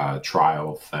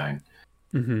trial thing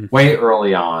way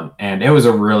early on, and it was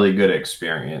a really good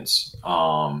experience.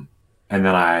 And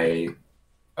then I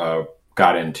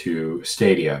got into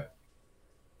Stadia,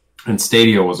 and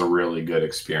Stadia was a really good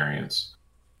experience.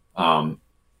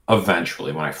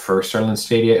 Eventually, when I first started in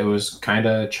Stadia, it was kind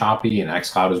of choppy, and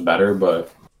xCloud was better,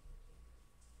 but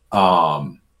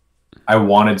I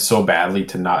wanted so badly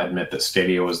to not admit that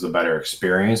Stadia was the better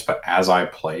experience, but as I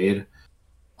played,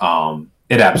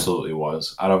 it absolutely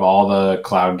was. Out of all the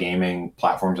cloud gaming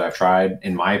platforms I've tried,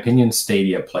 in my opinion,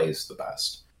 Stadia plays the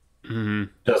best. Mm-hmm.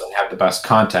 Doesn't have the best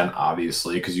content,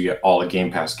 obviously, because you get all the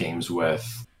Game Pass games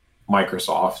with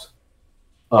Microsoft.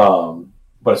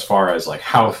 But as far as like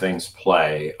how things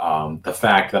play, the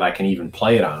fact that I can even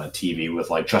play it on a TV with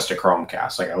like just a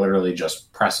Chromecast, like I literally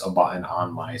just press a button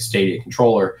on my Stadia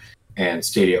controller and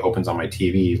Stadia opens on my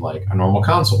TV like a normal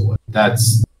console would.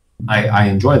 I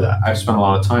enjoy that. I've spent a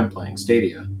lot of time playing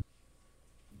Stadia.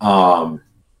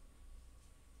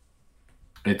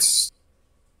 It's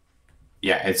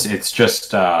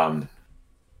just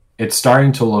it's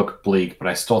starting to look bleak, but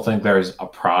I still think there's a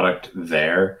product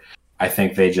there. I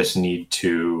think they just need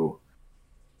to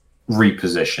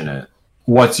reposition it.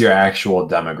 What's your actual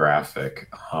demographic?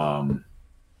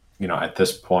 At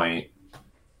this point,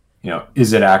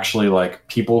 is it actually like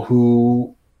people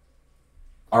who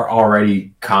are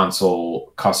already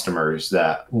console customers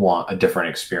that want a different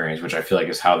experience, which I feel like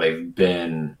is how they've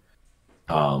been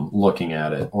looking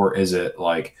at it? Or is it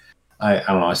like, I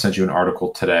don't know, I sent you an article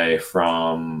today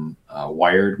from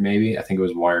Wired, maybe? I think it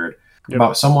was Wired,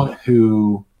 about someone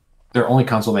who their only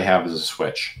console they have is a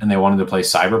Switch, and they wanted to play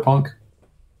Cyberpunk.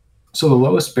 So the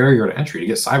lowest barrier to entry to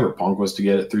get Cyberpunk was to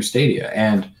get it through Stadia.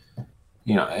 And,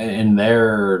 in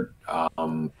their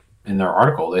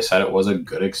article, they said it was a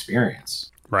good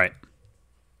experience. Right.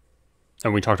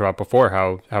 And we talked about before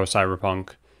how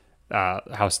Cyberpunk,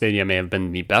 how Stadia may have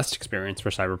been the best experience for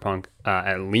Cyberpunk,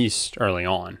 at least early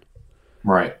on.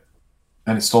 Right.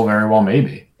 And it still very well may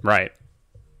be. Right.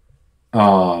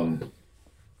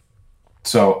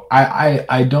 So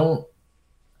I don't.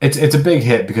 It's a big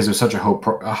hit because it was such a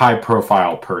high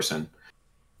profile person,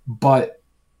 but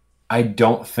I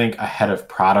don't think a head of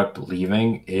product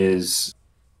leaving is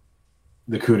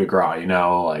the coup de grace.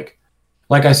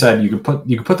 Like I said, you could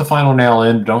put the final nail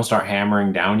in. Don't start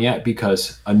hammering down yet,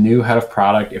 because a new head of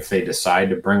product, if they decide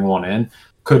to bring one in,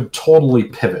 could totally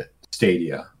pivot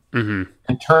Stadia and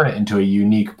turn it into a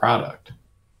unique product.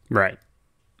 Right.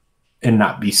 And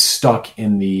not be stuck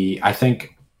in the. I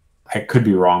think I could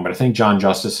be wrong, but I think John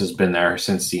Justice has been there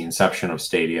since the inception of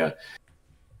Stadia.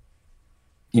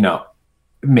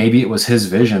 Maybe it was his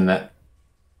vision that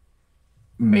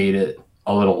made it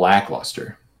a little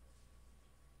lackluster.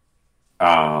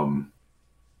 I'm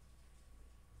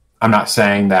not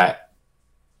saying that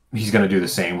he's going to do the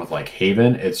same with like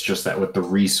Haven. It's just that with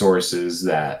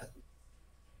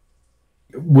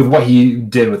what he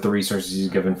did with the resources he's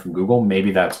given from Google,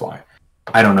 maybe that's why.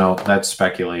 I don't know. That's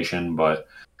speculation, but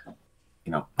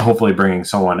hopefully bringing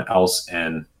someone else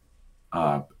in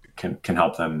can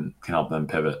help them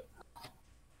pivot.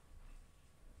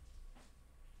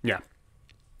 Yeah,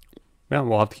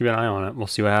 we'll have to keep an eye on it. We'll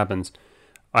see what happens.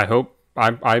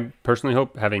 I personally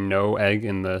hope having no egg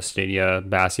in the Stadia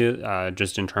basket,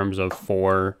 just in terms of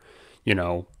for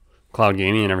cloud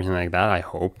gaming and everything like that. I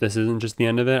hope this isn't just the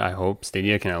end of it. I hope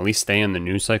Stadia can at least stay in the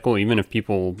news cycle, even if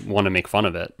people want to make fun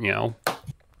of it,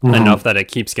 enough that it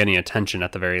keeps getting attention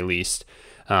at the very least.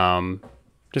 Just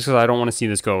because I don't want to see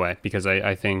this go away, because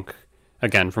I think,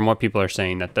 again, from what people are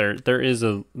saying, that there is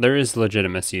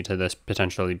legitimacy to this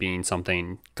potentially being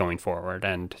something going forward,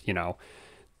 and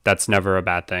that's never a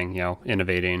bad thing,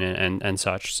 innovating and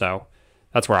such. So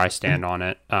that's where I stand on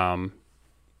it.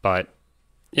 But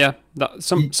yeah,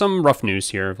 some rough news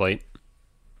here of late.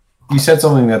 You said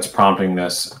something that's prompting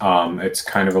this. It's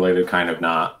kind of related, kind of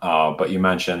not. But you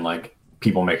mentioned like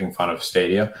people making fun of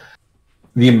Stadia.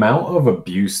 The amount of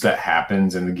abuse that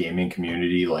happens in the gaming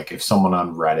community, like if someone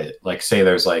on Reddit, like say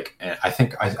there's like, I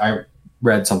think I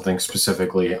read something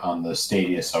specifically on the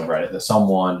Stadia subreddit that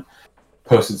someone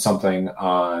posted something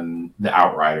on the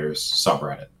Outriders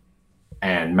subreddit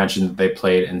and mentioned that they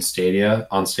played on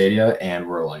Stadia and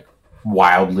were like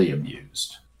wildly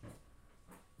abused.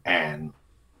 And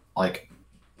like,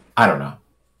 I don't know.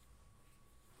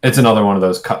 It's another one of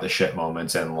those cut the shit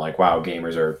moments and like, wow,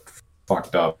 gamers are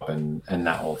fucked up and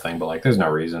that whole thing, but like there's no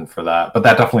reason for that. But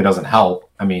that definitely doesn't help.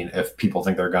 I mean, if people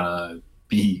think they're gonna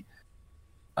be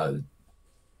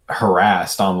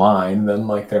harassed online, then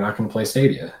like they're not gonna play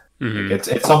Stadia. Like,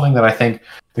 it's something that I think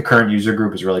the current user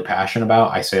group is really passionate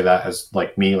about. I say that as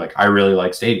like me, like I really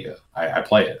like Stadia. I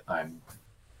play it. I'm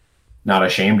not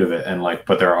ashamed of it, and like,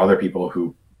 but there are other people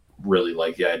who really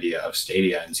like the idea of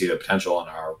Stadia and see the potential and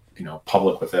are,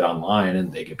 public with it online,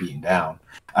 and they get beaten down.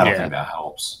 I don't think that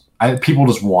helps. People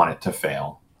just want it to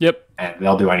fail. Yep. And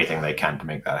they'll do anything they can to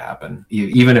make that happen,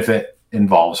 even if it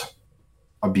involves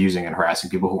abusing and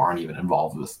harassing people who aren't even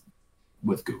involved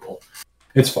with Google.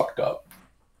 It's fucked up.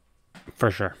 For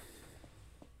sure.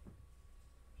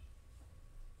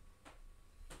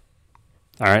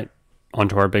 All right. On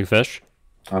to our big fish.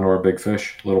 On to our big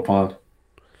fish, little pond.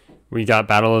 We got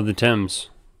Battle of the Tims.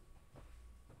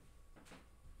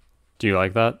 Do you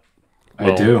like that?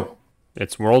 I do.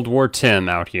 It's World War Tim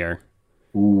out here.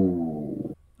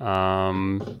 Ooh.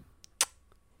 Hey,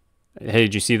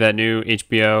 did you see that new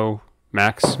HBO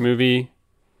Max movie?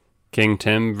 King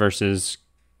Tim versus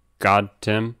God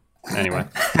Tim? Anyway.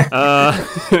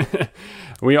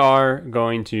 We are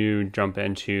going to jump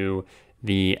into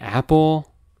the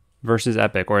Apple versus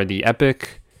Epic, or the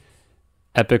Epic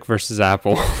versus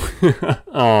Apple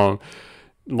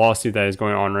lawsuit that is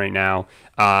going on right now.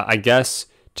 I guess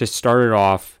to start it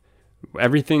off,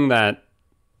 everything that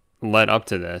led up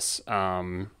to this,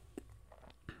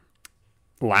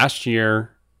 last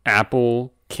year,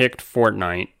 Apple kicked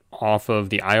Fortnite off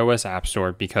of the iOS App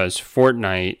Store because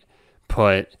Fortnite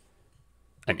put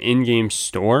an in-game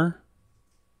store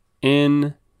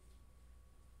in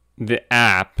the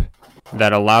app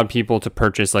that allowed people to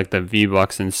purchase like the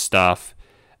V-Bucks and stuff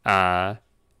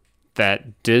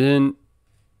that didn't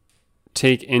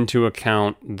take into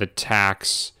account the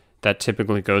tax that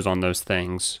typically goes on those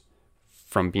things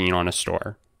from being on a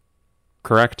store.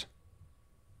 Correct?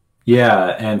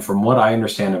 Yeah, and from what I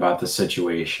understand about the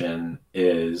situation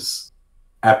is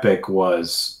Epic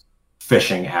was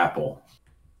fishing Apple,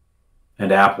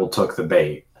 and Apple took the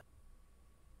bait.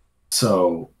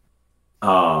 So,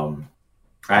 and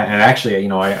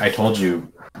actually, I told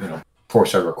you, before I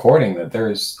started recording that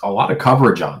there's a lot of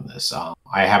coverage on this.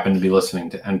 I happened to be listening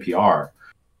to NPR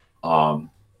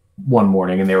one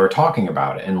morning, and they were talking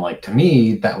about it. And like, to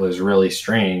me, that was really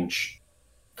strange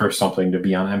for something to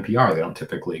be on NPR. They don't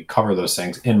typically cover those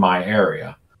things in my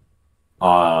area.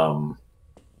 And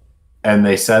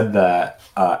they said that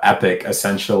Epic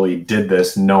essentially did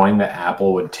this knowing that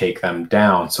Apple would take them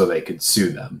down so they could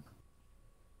sue them,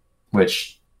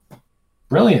 which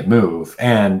brilliant move.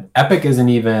 And Epic isn't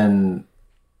even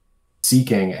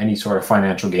seeking any sort of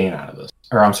financial gain out of this.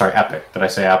 Or I'm sorry, Epic. Did I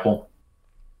say Apple?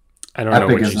 I don't know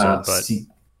what you said, but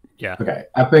yeah. Okay.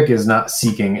 Epic is not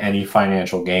seeking any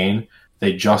financial gain.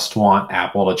 They just want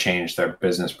Apple to change their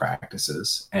business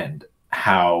practices and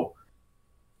how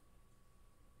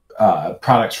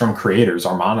products from creators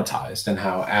are monetized and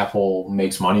how Apple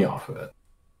makes money off of it.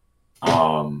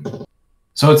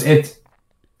 So it's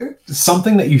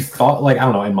something that you thought, like, I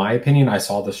don't know, in my opinion, I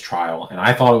saw this trial and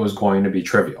I thought it was going to be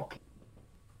trivial.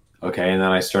 Okay, and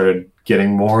then I started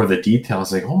getting more of the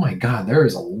details, like, oh my God, there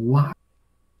is a lot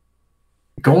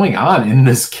going on in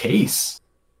this case.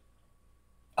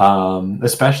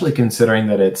 Especially considering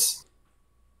that it's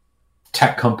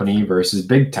tech company versus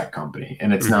big tech company,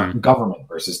 and it's not government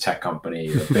versus tech company,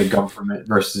 or big government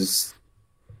versus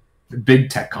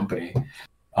big tech company.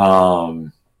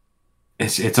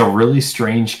 It's a really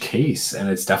strange case, and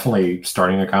it's definitely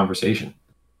starting a conversation.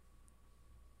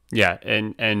 Yeah,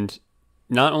 and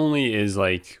not only is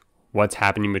like what's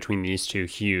happening between these two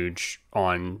huge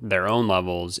on their own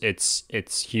levels,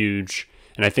 it's huge,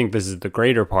 and I think this is the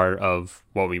greater part of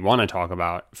what we want to talk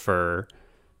about for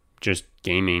just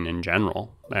gaming in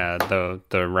general, the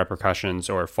repercussions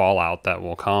or fallout that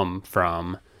will come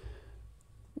from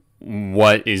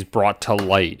what is brought to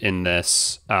light in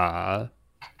this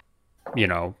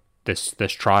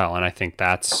this trial. And I think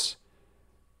that's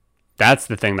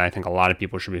the thing that I think a lot of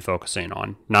people should be focusing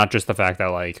on. Not just the fact that,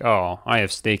 like, oh, I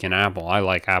have stake in Apple, I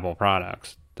like Apple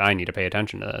products, I need to pay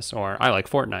attention to this, or I like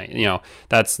Fortnite.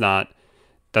 That's not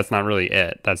really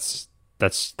it. That's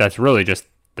really just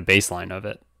the baseline of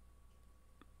it.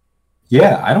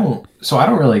 Yeah, I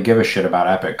don't really give a shit about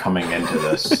Epic coming into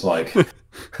this. Like,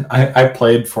 I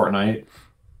played Fortnite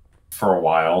for a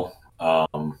while.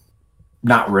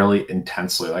 Not really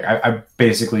intensely. Like, I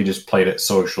basically just played it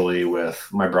socially with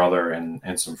my brother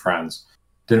and some friends.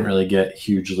 Didn't really get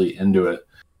hugely into it.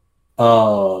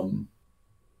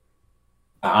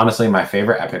 Honestly, my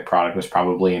favorite Epic product was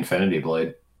probably Infinity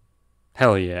Blade.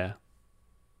 Hell yeah.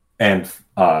 And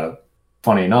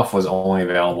funny enough, was only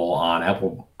available on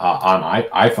Apple on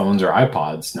iPhones or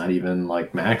iPods, not even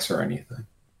like Macs or anything.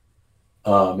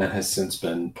 It has since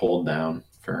been pulled down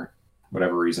for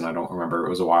whatever reason. I don't remember. It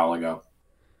was a while ago.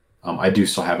 I do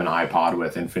still have an iPod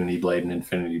with Infinity Blade and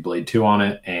Infinity Blade 2 on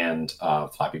it, and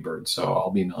Flappy Bird, so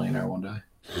I'll be a millionaire one day.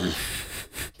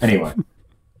 Anyway.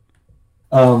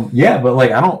 Yeah, but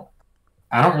like I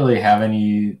don't really have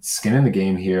any skin in the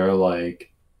game here.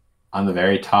 Like on the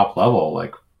very top level,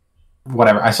 like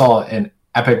whatever. I saw an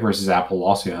Epic versus Apple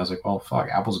lawsuit. And I was like, well, fuck,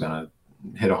 Apple's gonna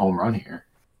hit a home run here,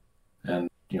 and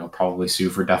probably sue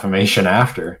for defamation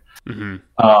after.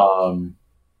 Mm-hmm.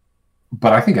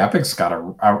 But I think Epic's got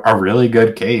a really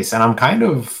good case, and I'm kind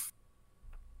of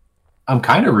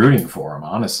rooting for them,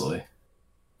 honestly.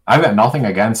 I've got nothing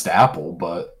against Apple,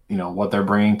 but what they're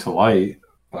bringing to light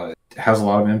has a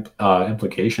lot of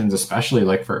implications, especially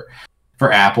like for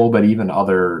Apple, but even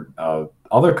other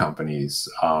companies.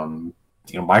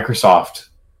 Microsoft,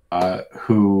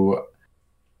 who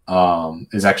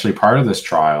is actually part of this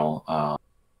trial,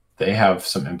 they have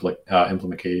some implications.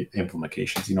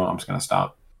 I'm just going to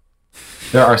stop.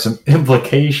 There are some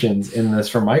implications in this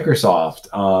for Microsoft.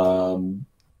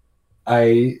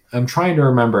 I'm trying to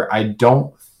remember. I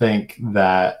don't think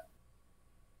that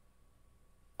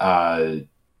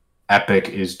Epic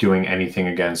is doing anything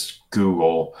against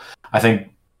Google. I think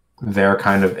they're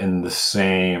kind of in the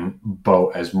same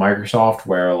boat as Microsoft,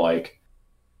 where like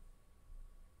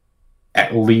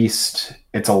at least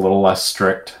it's a little less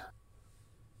strict.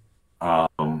 But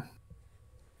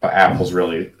Apple's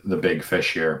really the big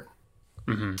fish here.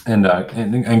 Mm-hmm.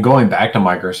 And going back to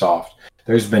Microsoft,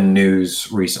 there's been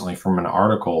news recently from an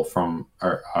article from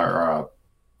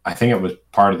I think it was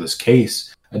part of this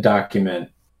case, a document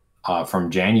from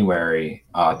January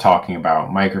talking about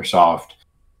Microsoft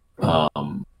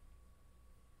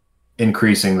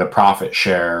increasing the profit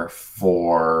share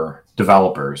for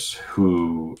developers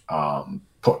who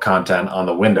put content on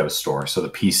the Windows Store, so the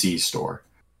PC store.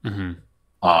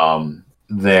 Mm-hmm.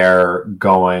 They're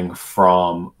going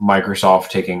from Microsoft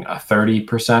taking a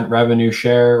 30% revenue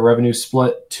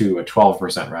split to a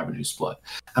 12% revenue split.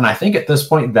 And I think at this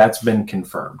point that's been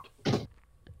confirmed.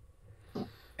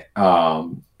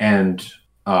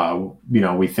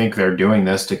 We think they're doing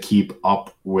this to keep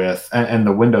up with, and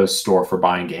the Windows Store for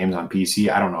buying games on PC.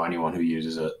 I don't know anyone who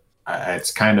uses it.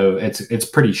 It's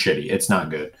pretty shitty. It's not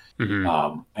good.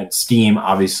 Mm-hmm. And Steam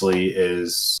obviously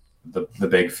is the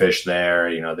big fish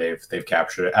there. They've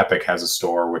captured it. Epic has a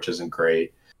store, which isn't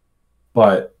great,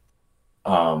 but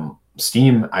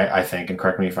Steam, I think, and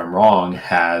correct me if I'm wrong,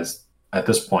 has at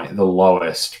this point the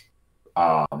lowest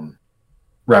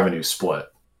revenue split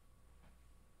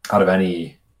out of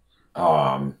any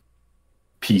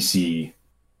PC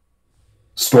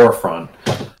storefront.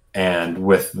 And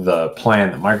with the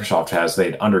plan that Microsoft has,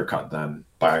 they'd undercut them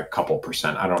by a couple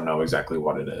percent. I don't know exactly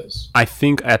what it is. I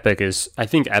think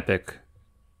Epic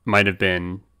might have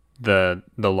been the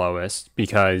lowest,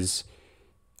 because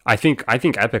I think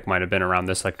Epic might have been around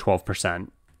this like 12%.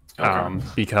 Okay.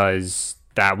 Because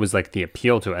that was like the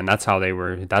appeal to it, and that's how they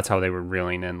were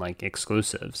reeling in like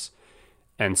exclusives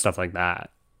and stuff like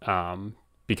that.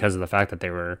 Because of the fact that they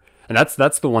were, and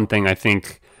that's the one thing I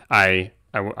think I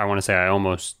want to say I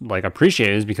almost like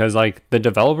appreciate, is because like the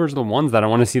developers are the ones that I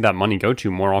want to see that money go to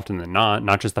more often than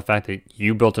not just the fact that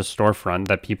you built a storefront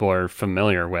that people are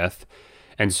familiar with,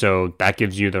 and so that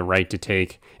gives you the right to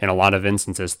take, in a lot of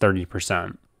instances,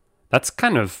 30%. That's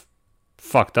kind of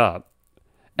fucked up.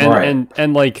 And right.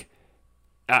 and like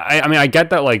I mean I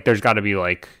get that like there's got to be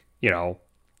like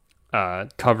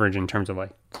coverage in terms of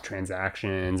like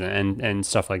transactions and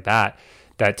stuff like that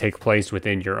take place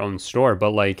within your own store,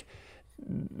 but like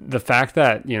the fact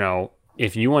that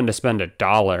if you wanted to spend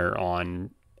 $1 on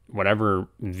whatever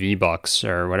V-Bucks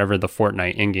or whatever the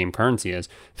Fortnite in-game currency is,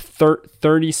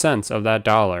 30 cents of that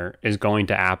dollar is going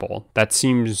to Apple. That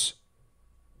seems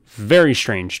very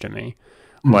strange to me.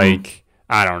 Mm-hmm. Like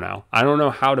I don't know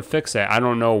how to fix it. I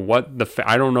don't know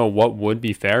what would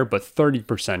be fair, but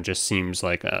 30% just seems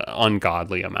like an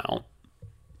ungodly amount.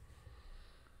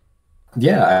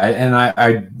 Yeah, and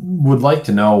I would like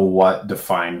to know what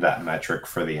defined that metric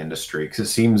for the industry, because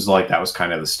it seems like that was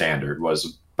kind of the standard,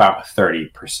 was about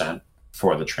 30%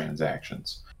 for the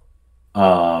transactions.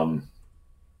 But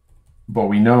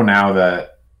we know now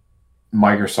that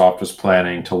Microsoft was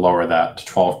planning to lower that to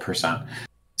 12%.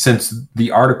 Since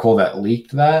the article that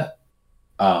leaked that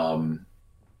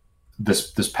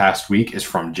this past week is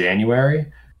from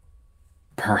January,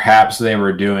 perhaps they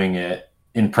were doing it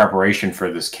in preparation for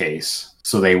this case,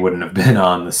 so they wouldn't have been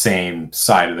on the same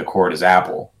side of the court as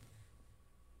Apple.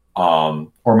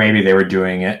 Or maybe they were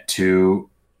doing it to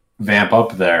vamp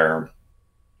up their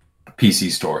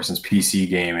PC store, since PC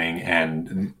gaming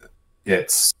and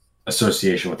its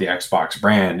association with the Xbox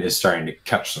brand is starting to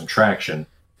catch some traction.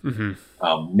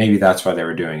 Mm-hmm. Maybe that's why they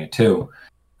were doing it too.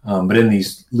 But in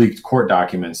these leaked court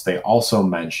documents, they also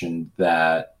mentioned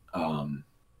that,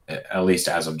 at least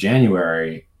as of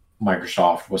January,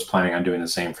 Microsoft was planning on doing the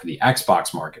same for the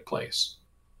Xbox marketplace.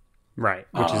 Right,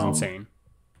 which is insane.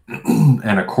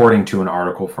 And according to an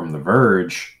article from The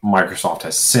Verge, Microsoft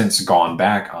has since gone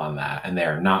back on that, and they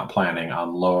are not planning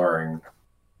on lowering,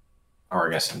 or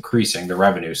I guess increasing, the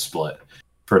revenue split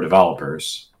for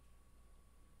developers.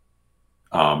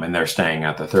 And they're staying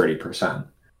at the 30%.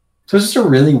 So it's just a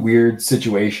really weird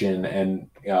situation, and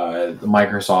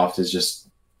Microsoft is just,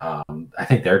 I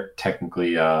think they're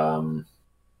technically, I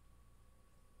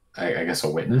guess, a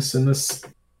witness in this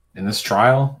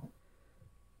trial.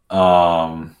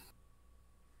 I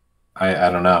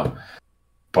don't know,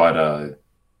 but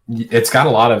it's got a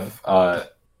lot of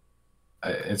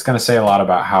it's going to say a lot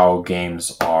about how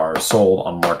games are sold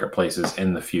on marketplaces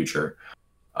in the future.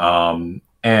 And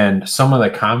some of the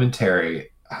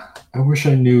commentary, I wish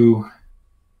I knew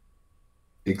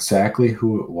exactly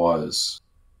who it was,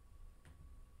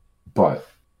 but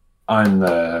on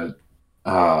the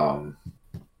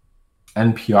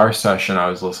NPR session I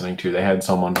was listening to, they had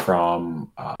someone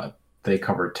from they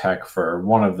covered tech for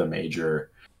one of the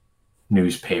major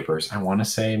newspapers. I want to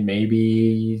say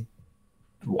maybe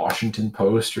Washington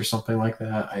Post or something like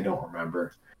that. I don't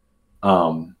remember.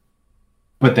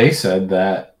 But they said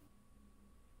that,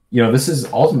 this is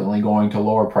ultimately going to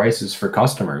lower prices for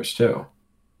customers too.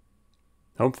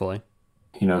 Hopefully.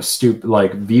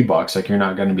 Like V-Bucks, like you're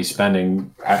not going to be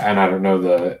spending, and I don't know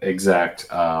the exact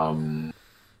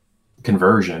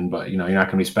conversion, but you're not going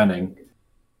to be spending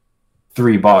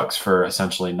 $3 for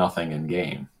essentially nothing in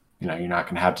game. You're not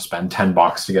going to have to spend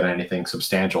 $10 to get anything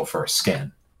substantial for a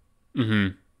skin.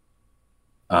 Mm-hmm.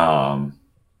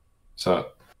 So,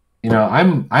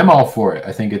 I'm all for it.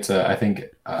 I think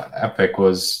Epic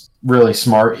was really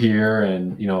smart here,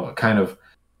 and kind of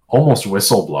almost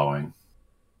whistleblowing.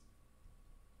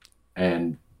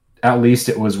 And at least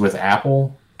it was with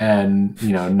Apple, and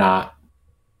not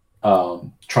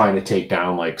trying to take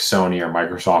down like Sony or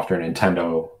Microsoft or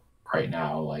Nintendo right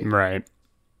now. Like, right.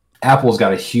 Apple's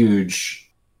got a huge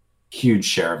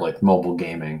share of like mobile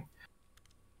gaming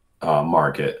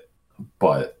market,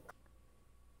 but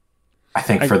I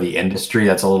think for the industry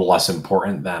that's a little less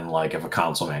important than like if a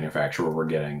console manufacturer were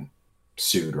getting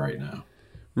sued right now.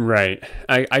 Right.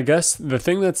 I guess the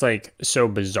thing that's like so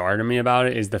bizarre to me about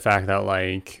it is the fact that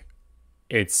like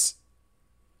it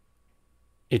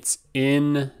was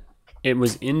in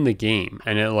the game,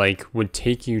 and it like would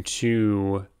take you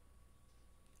to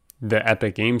the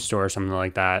Epic Game Store or something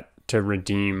like that to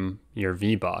redeem your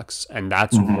V-Bucks, and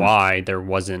that's why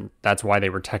that's why they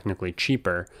were technically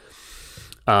cheaper.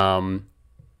 And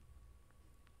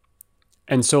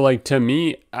so, like, to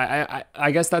me,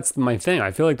 I guess that's my thing.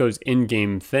 I feel like those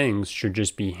in-game things should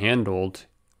just be handled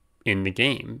in the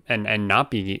game and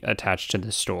not be attached to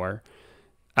the store.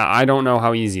 I don't know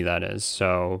how easy that is.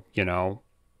 So,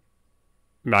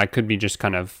 I could be just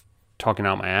kind of talking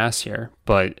out my ass here.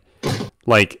 But,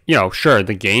 like, sure,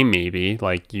 the game maybe.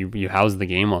 Like, you house the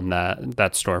game on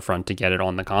that storefront to get it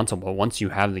on the console. But once you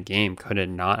have the game, could it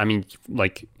not? I mean,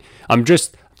 like, I'm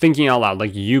just thinking out loud.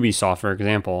 Like, Ubisoft, for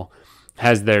example,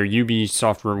 has their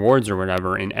Ubisoft rewards or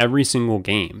whatever in every single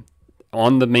game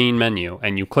on the main menu,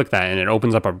 and you click that and it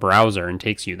opens up a browser and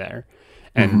takes you there,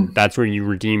 and that's where you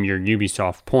redeem your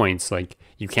Ubisoft points. Like,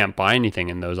 you can't buy anything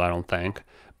in those, I don't think,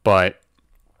 but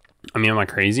I mean, am I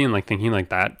crazy and like thinking like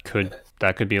that could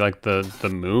be like the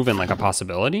move and like a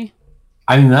possibility?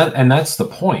 I mean, that's the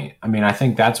point. I mean, I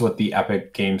think that's what the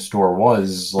Epic Game Store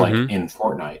was like in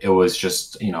Fortnite. It was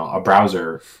just, a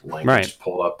browser link, right. Just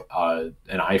pulled up an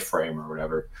iframe or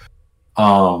whatever.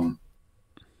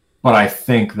 But I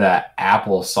think that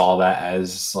Apple saw that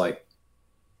as like,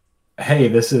 hey,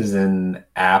 this is an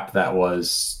app that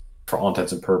was, for all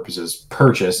intents and purposes,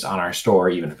 purchased on our store,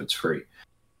 even if it's free.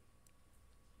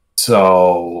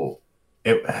 So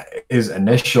it is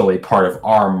initially part of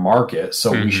our market,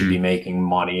 so we should be making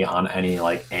money on any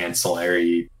like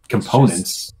ancillary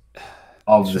components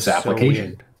of this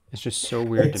application. So it's just so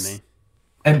weird to me.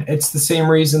 And it's the same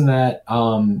reason that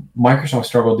Microsoft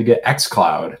struggled to get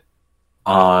xCloud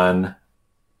on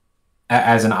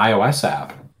as an iOS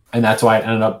app. And that's why it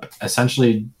ended up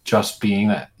essentially just being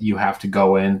that you have to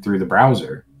go in through the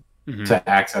browser to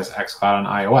access xCloud on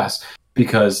iOS.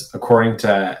 Because according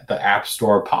to the App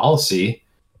Store policy,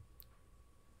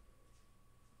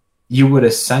 you would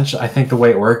essentially, I think the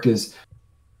way it worked is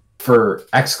for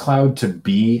xCloud to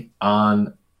be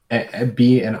an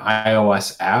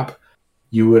iOS app,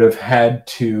 you would have had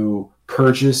to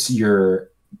purchase your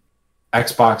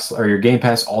Xbox or your Game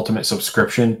Pass Ultimate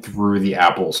subscription through the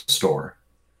Apple Store.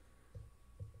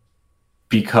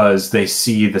 because they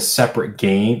see the separate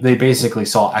game. They basically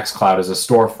saw xCloud as a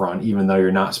storefront, even though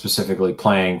you're not specifically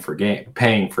paying for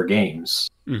games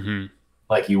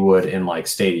like you would in like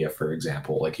Stadia, for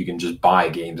example. Like you can just buy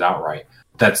games outright.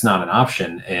 That's not an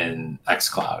option in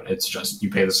xCloud. It's just you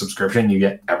pay the subscription, you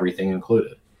get everything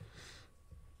included.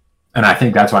 And I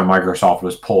think that's why Microsoft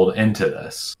was pulled into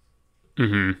this.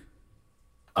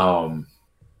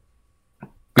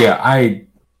 Yeah,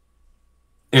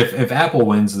 if Apple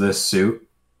wins this suit,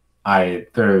 I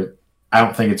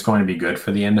don't think it's going to be good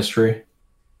for the industry.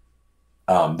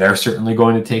 They're certainly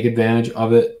going to take advantage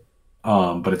of it,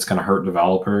 but it's going to hurt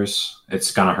developers.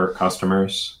 It's going to hurt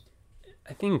customers.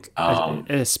 I think it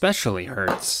especially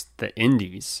hurts the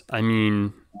indies. I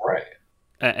mean, right.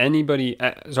 Anybody.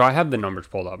 So I have the numbers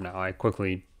pulled up now. I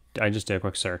just did a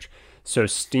quick search. So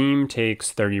Steam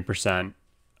takes 30%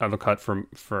 of a cut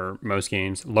for most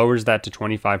games, lowers that to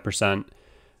 25%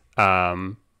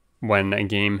 when a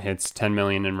game hits 10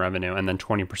 million in revenue, and then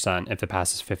 20% if it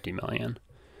passes 50 million.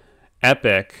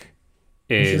 Epic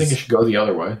is. I think it should go the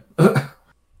other way.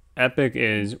 Epic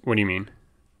is. What do you mean?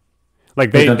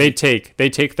 Like they take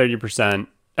 30%.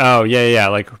 Oh yeah.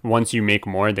 Like once you make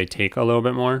more, they take a little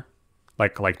bit more,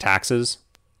 like taxes.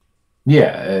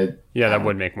 Yeah. That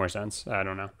would make more sense. I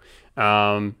don't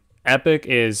know. Epic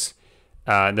is.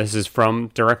 This is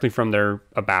directly from their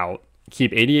about.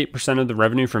 Keep 88% of the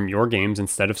revenue from your games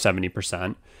instead of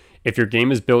 70%. If your game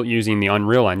is built using the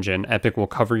Unreal Engine, Epic will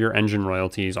cover your engine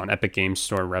royalties on Epic Games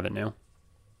Store revenue.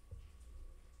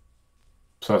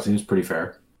 So that seems pretty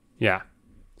fair. Yeah.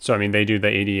 So I mean, they do the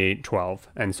 88-12,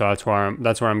 and so that's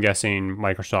where I'm guessing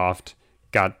Microsoft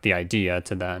got the idea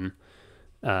to then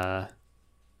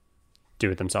do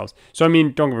it themselves. So I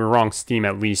mean, don't get me wrong, Steam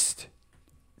at least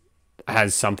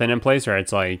has something in place, or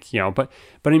it's like, but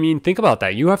I mean, think about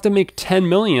that. You have to make 10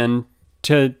 million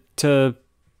to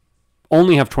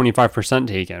only have 25%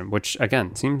 taken, which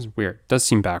again seems weird. Does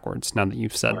seem backwards now that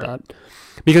you've said that.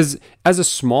 Because as a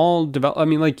small developer, I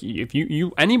mean, like if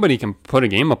you anybody can put a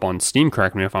game up on Steam,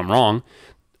 correct me if I'm wrong.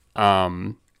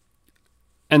 And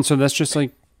so that's just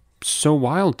like so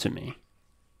wild to me.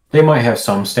 They might have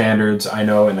some standards. I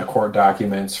know in the court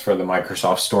documents for the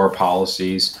Microsoft Store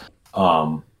policies,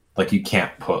 like you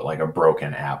can't put like a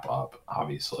broken app up,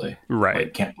 obviously. Right. Like,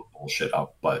 you can't put bullshit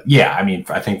up. But yeah, I mean,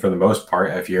 I think for the most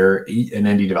part, if you're an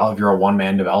indie developer, if you're a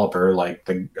one-man developer, like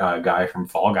the guy from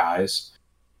Fall Guys,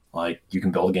 like you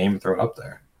can build a game and throw it up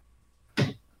there.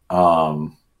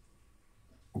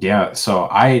 Yeah, so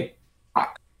I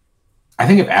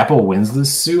think if Apple wins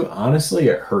this suit, honestly,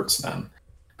 it hurts them.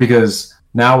 Because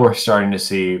now we're starting to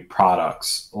see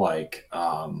products like,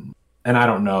 and I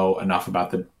don't know enough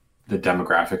about the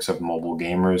demographics of mobile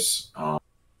gamers,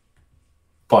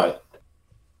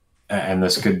 and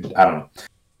this could, I don't know,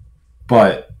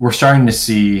 but we're starting to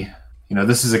see,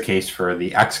 this is a case for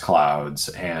the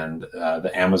xClouds and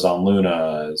the Amazon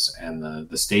Lunas and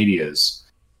the Stadias,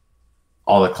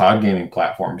 all the cloud gaming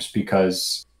platforms,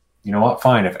 because you know what,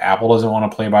 fine, if Apple doesn't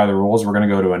want to play by the rules, we're going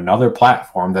to go to another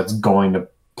platform that's going to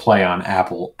play on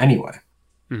Apple anyway.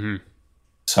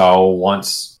 So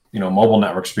once mobile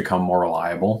networks become more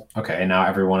reliable, okay, now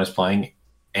everyone is playing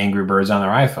Angry Birds on their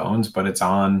iPhones, but it's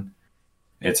on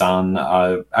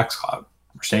xCloud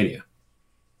or Stadia.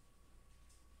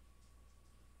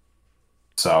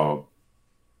 So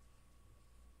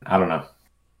I don't know.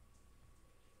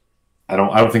 I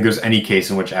don't think there's any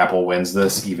case in which Apple wins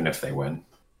this, even if they win.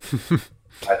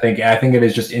 I think it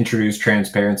is just introduced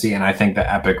transparency, and I think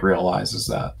that Epic realizes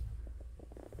that.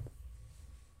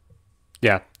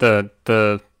 Yeah,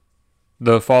 the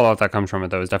fallout that comes from it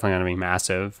though is definitely going to be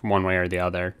massive, one way or the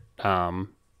other.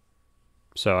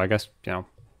 So I guess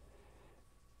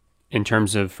in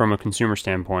terms of from a consumer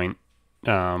standpoint,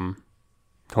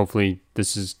 hopefully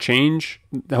this is change.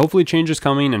 Hopefully change is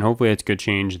coming, and hopefully it's good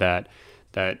change that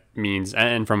means,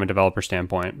 and from a developer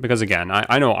standpoint, because again,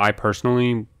 I know I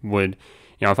personally would,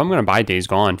 if I'm going to buy Days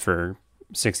Gone for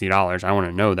 $60, I want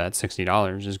to know that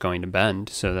 $60 is going to bend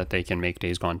so that they can make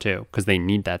Days Gone 2, because they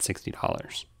need that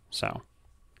 $60. So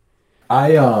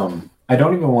I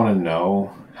don't even want to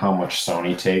know how much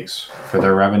Sony takes for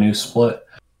their revenue split,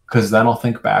 because then I'll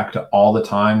think back to all the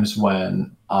times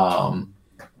when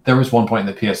there was one point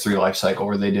in the PS3 life cycle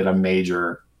where they did a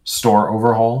major store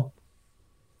overhaul,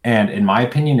 and in my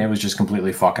opinion, it was just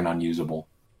completely fucking unusable.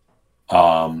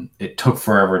 It took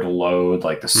forever to load,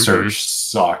 like the search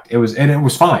sucked. It was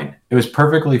fine. It was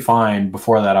perfectly fine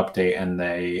before that update, and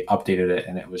they updated it,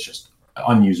 and it was just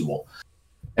unusable.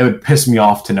 It would piss me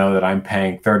off to know that I'm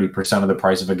paying 30% of the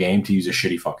price of a game to use a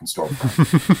shitty fucking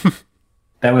storefront.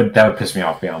 That would piss me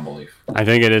off beyond belief. I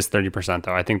think it is 30%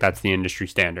 though. I think that's the industry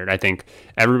standard. I think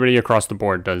everybody across the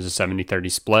board does a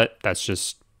 70-30 split. That's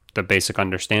just the basic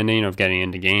understanding of getting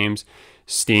into games.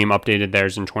 Steam updated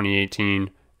theirs in 2018.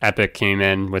 Epic came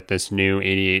in with this new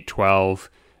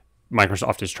 8812.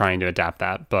 Microsoft is trying to adapt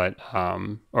that, but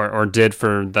or did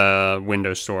for the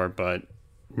Windows Store, but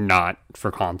not for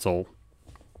console.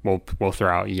 We'll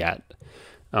throw out yet.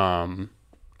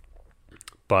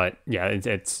 But yeah,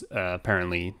 it's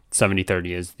apparently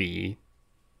 70-30 is the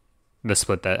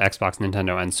split that Xbox,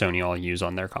 Nintendo, and Sony all use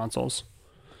on their consoles.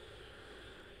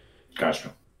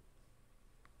 Gotcha.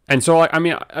 And so, like, I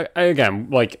mean, I again,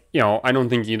 like, you know, I don't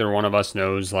think either one of us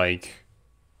knows, like,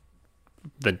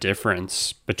 the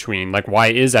difference between, like, why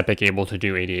is Epic able to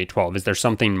do 8812? Is there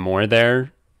something more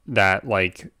there that,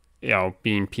 like, you know,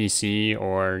 being PC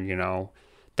or, you know,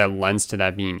 that lends to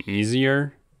that being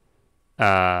easier?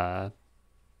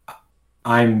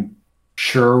 I'm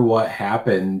sure what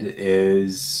happened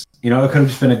is, you know, it could have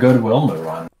just been a goodwill move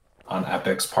on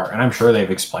Epic's part. And I'm sure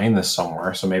they've explained this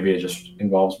somewhere, so maybe it just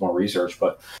involves more research.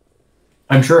 But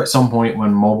I'm sure at some point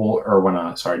when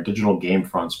digital game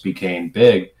fronts became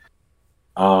big,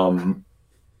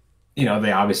 you know,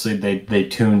 they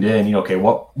tuned in, you know, okay,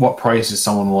 what price is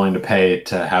someone willing to pay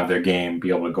to have their game be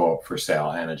able to go up for sale?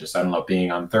 And it just ended up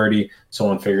being on 30.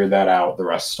 Someone figured that out, the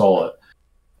rest stole it.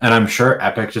 And I'm sure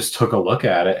Epic just took a look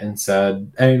at it and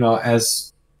said, hey, you know,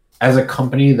 as a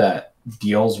company that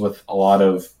deals with a lot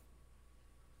of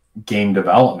game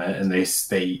development, and they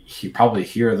probably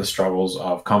hear the struggles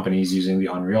of companies using the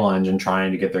Unreal Engine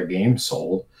trying to get their games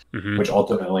sold, which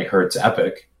ultimately hurts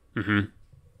Epic. They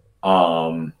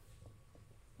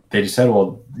just said,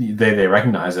 well, they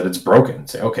recognize that it's broken.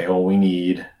 Say, okay, well, we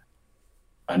need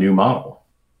a new model,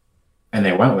 and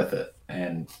they went with it.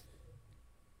 And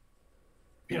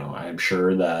you know, I'm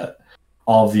sure that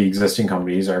all of the existing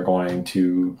companies are going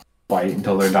to fight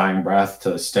until their dying breath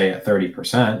to stay at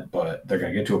 30%, but they're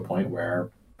going to get to a point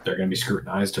where they're going to be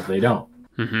scrutinized if they don't.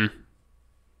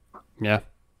 Yeah.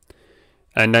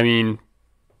 And I mean,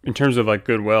 in terms of like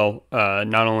goodwill,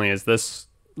 not only is this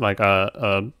like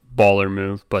a baller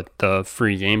move, but the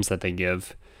free games that they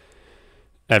give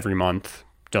every month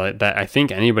that I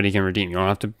think anybody can redeem.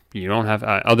 You don't have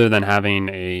other than having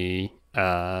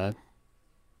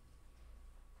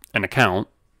an account,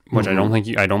 which I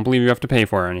don't believe you have to pay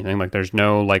for or anything. Like there's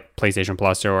no like PlayStation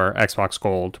Plus or Xbox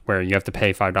Gold where you have to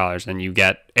pay $5 and you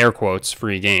get air quotes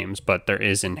free games, but there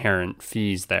is inherent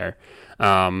fees there.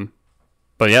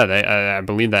 But yeah, I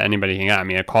believe that anybody can get. I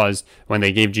mean, it caused when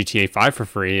they gave GTA 5 for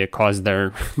free, it caused their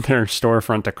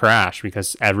storefront to crash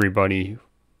because everybody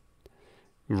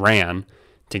ran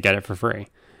to get it for free.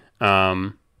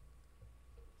 And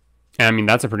I mean,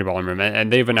 that's a pretty baller move.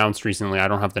 And they've announced recently, I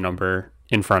don't have the number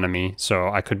in front of me, so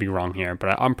I could be wrong here,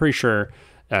 but I'm pretty sure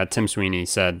Tim Sweeney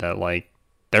said that like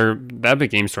the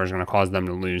Epic Game Store is going to cause them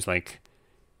to lose like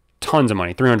tons of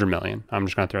money, $300 million. I'm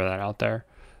just going to throw that out there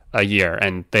a year,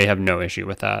 and they have no issue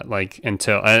with that. Like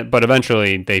until, but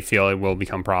eventually they feel it will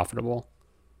become profitable.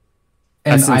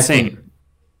 That's insane.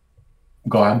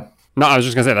 Go ahead. No, I was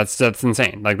just gonna say that's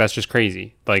insane. Like that's just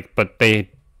crazy. Like, but they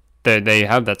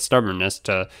have that stubbornness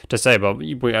to say, but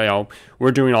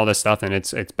we're doing all this stuff and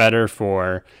it's better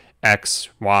for X,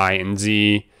 Y, and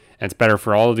Z. And it's better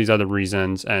for all of these other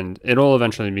reasons, and it'll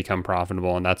eventually become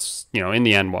profitable. And that's, you know, in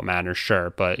the end what matters,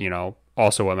 sure. But, you know,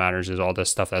 also what matters is all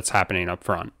this stuff that's happening up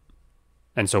front.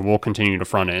 And so we'll continue to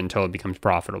front it until it becomes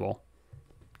profitable.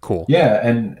 Cool. Yeah,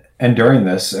 and during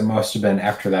this, it must have been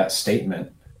after that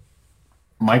statement,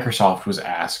 Microsoft was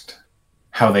asked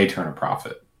how they turn a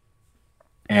profit.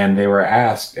 And they were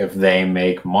asked if they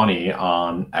make money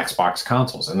on Xbox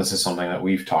consoles. And this is something that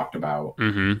we've talked about.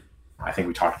 I think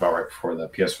we talked about right before the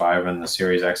PS5 and the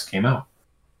Series X came out.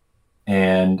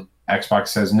 And Xbox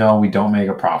says, no, we don't make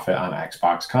a profit on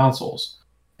Xbox consoles.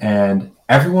 And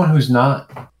everyone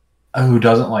who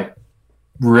doesn't like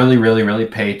really, really, really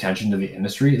pay attention to the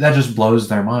industry, that just blows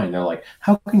their mind. They're like,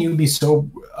 how can you be so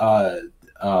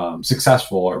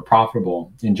successful or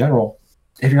profitable in general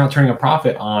if you're not turning a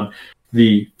profit on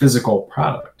the physical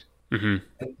product? And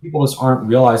people just aren't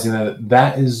realizing that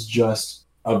that is just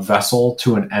a vessel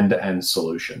to an end-to-end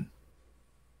solution.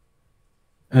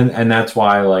 And that's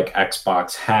why like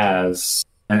Xbox has,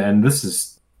 and this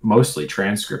is mostly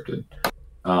transcripted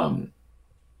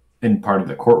in part of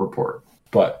the court report,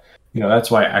 but you know,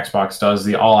 that's why Xbox does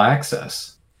the all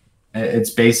access. It's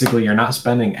basically you're not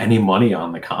spending any money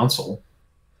on the console,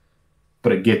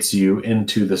 but it gets you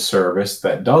into the service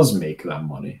that does make them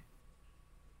money.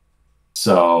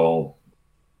 So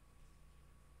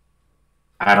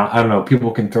I don't know.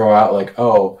 People can throw out like,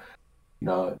 oh,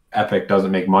 Epic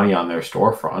doesn't make money on their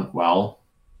storefront. Well,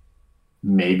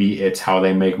 maybe it's how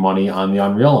they make money on the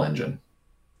Unreal Engine.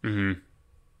 Mm-hmm.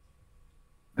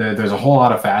 There's a whole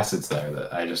lot of facets there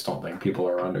that I just don't think people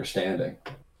are understanding.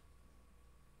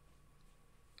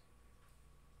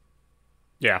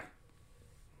 Yeah.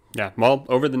 Yeah. Well,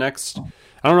 over the next,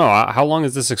 I don't know, how long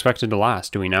is this expected to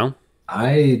last? Do we know?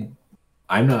 I'm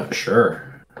not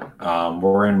sure.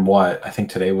 We're in what? I think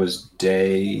today was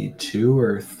day 2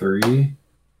 or 3.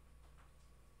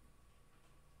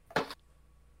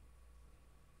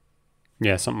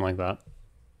 Yeah, something like that.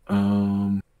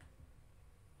 Let's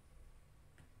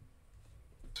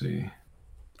see.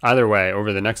 Either way,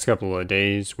 over the next couple of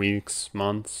days, weeks,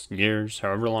 months, years,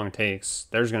 however long it takes,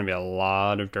 there's going to be a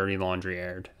lot of dirty laundry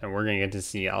aired, and we're going to get to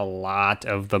see a lot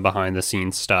of the behind the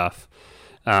scenes stuff.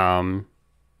 And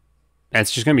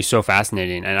it's just going to be so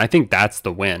fascinating, and I think that's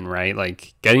the win, right?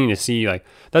 Like getting to see, like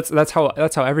that's how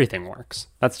everything works.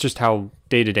 That's just how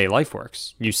day to day life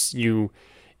works. You're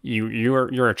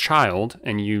a child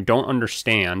and you don't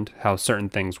understand how certain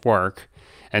things work,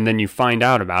 and then you find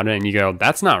out about it and you go,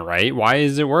 that's not right, why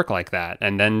does it work like that?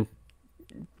 And then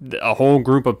a whole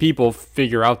group of people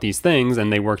figure out these things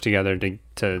and they work together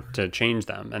to change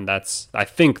them. And I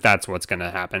think that's what's going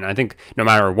to happen. I think no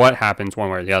matter what happens one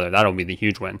way or the other, that'll be the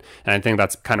huge win. And I think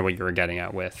that's kind of what you were getting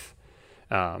at with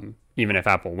even if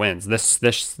Apple wins, this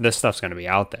stuff's going to be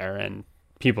out there and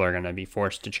people are going to be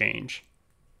forced to change.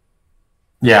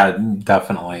 Yeah,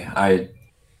 definitely.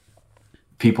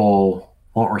 People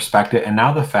won't respect it, and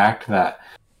now the fact that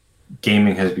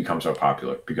gaming has become so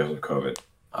popular because of COVID,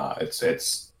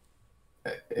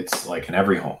 it's like in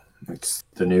every home. It's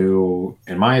the new,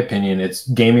 in my opinion,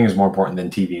 gaming is more important than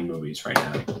TV and movies right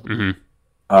now.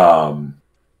 Mm-hmm.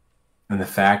 And the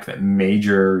fact that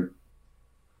major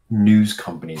news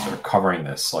companies are covering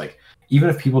this, like, even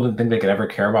if people didn't think they could ever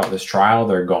care about this trial,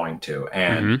 they're going to.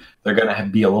 And they're going to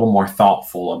be a little more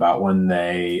thoughtful about when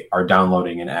they are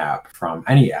downloading an app from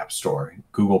any app store,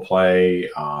 Google Play,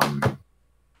 the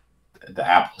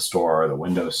Apple Store, the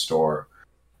Windows Store.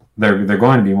 They're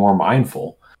going to be more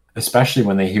mindful, especially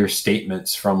when they hear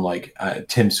statements from, like,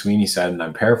 Tim Sweeney said, and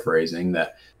I'm paraphrasing,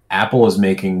 that Apple is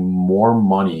making more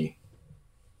money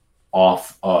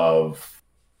off of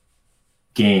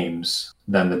games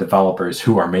than the developers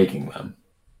who are making them.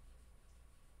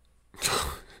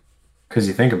 Because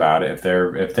you think about it, if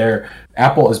they're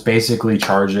Apple is basically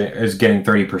getting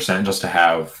 30% just to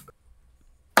have,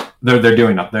 they're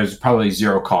doing nothing. There's probably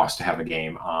zero cost to have a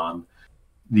game on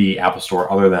the Apple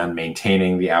Store other than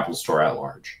maintaining the Apple Store at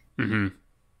large. Mm-hmm.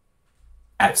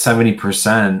 At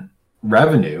 70%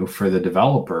 revenue for the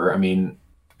developer, I mean,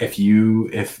 if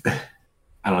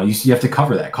I don't know, you have to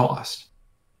cover that cost.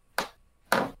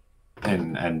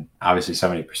 And obviously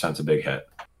 70% is a big hit.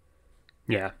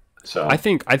 Yeah. So I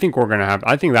think we're gonna have.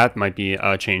 I think that might be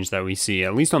a change that we see,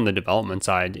 at least on the development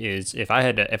side. Is if I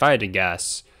had to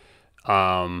guess,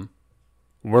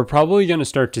 we're probably gonna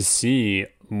start to see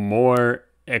more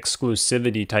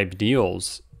exclusivity type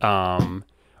deals,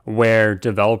 where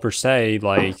developers say,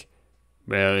 like,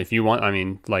 well, if you want, I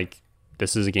mean, like,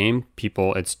 this is a game,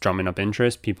 it's drumming up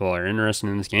interest. People are interested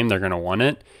in this game. They're gonna want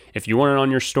it. If you want it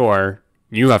on your store,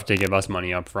 you have to give us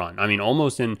money up front. I mean,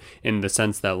 almost in the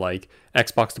sense that, like,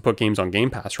 Xbox to put games on Game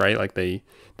Pass, right? Like, they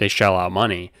shell out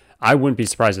money. I wouldn't be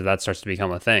surprised if that starts to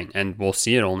become a thing. And we'll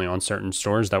see it only on certain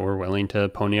stores that were willing to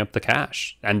pony up the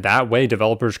cash. And that way,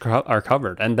 developers are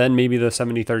covered. And then maybe the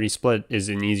 70-30 split is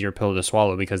an easier pill to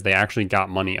swallow because they actually got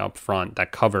money up front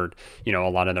that covered, a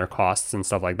lot of their costs and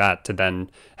stuff like that, to then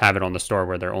have it on the store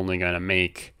where they're only going to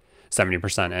make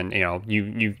 70%. And,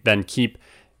 you then keep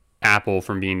Apple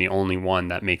from being the only one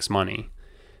that makes money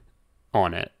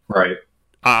on it. Right.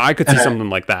 I could see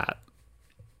something like that.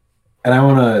 And I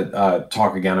want to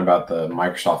talk again about the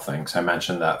Microsoft thing. Because I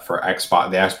mentioned that for the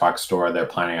Xbox Store, they're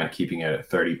planning on keeping it at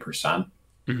 30%.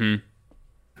 Mm-hmm.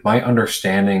 My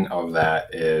understanding of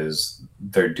that is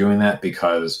they're doing that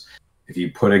because if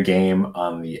you put a game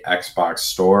on the Xbox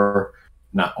Store,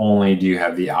 not only do you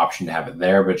have the option to have it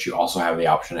there, but you also have the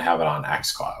option to have it on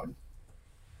xCloud.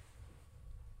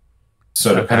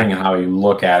 So depending on how you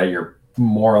look at it, you're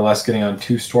more or less getting on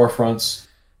two storefronts.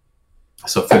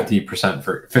 So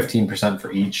 15%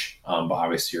 for each. But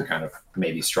obviously you're kind of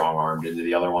maybe strong-armed into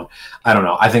the other one. I don't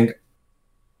know. I think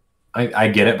I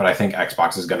get it, but I think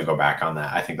Xbox is going to go back on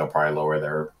that. I think they'll probably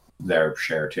lower their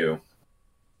share too.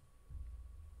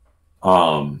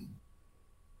 So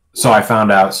I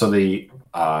found out. So the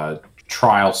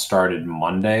trial started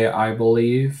Monday, I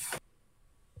believe.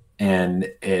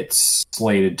 And it's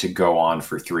slated to go on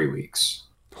for 3 weeks.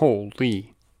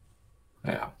 Holy.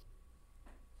 Yeah.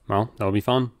 Well, that'll be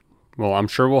fun. Well, I'm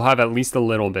sure we'll have at least a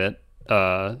little bit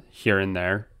here and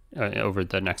there over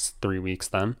the next 3 weeks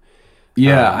then.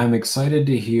 Yeah, I'm excited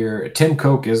to hear Tim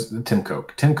Cook is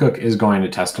going to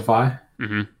testify.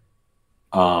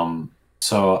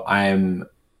 So I'm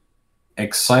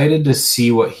excited to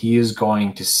see what he is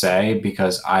going to say,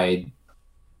 because I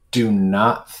do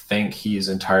not think he's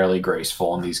entirely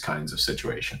graceful in these kinds of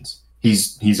situations.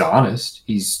 He's honest.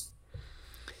 He's,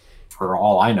 for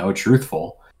all I know,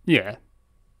 truthful. Yeah.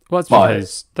 Well,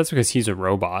 that's because he's a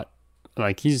robot.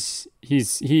 Like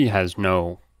he has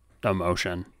no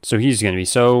emotion. So he's going to be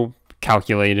so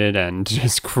calculated and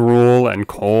just cruel and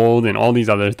cold and all these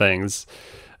other things.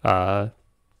 And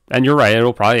you're right. A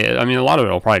lot of it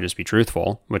will probably just be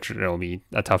truthful, which it'll be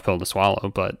a tough pill to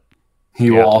swallow, but he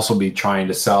will also be trying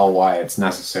to sell why it's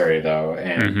necessary, though.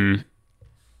 And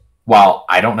while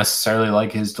I don't necessarily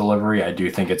like his delivery, I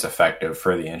do think it's effective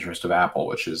for the interest of Apple,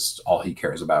 which is all he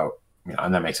cares about.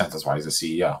 And that makes sense. That's why he's the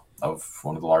CEO of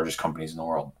one of the largest companies in the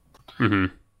world.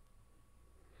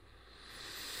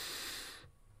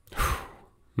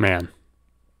 Man.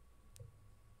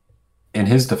 In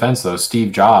his defense, though,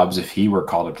 Steve Jobs, if he were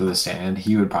called up to the stand,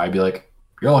 he would probably be like,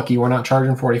 "You're lucky we're not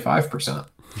charging 45%."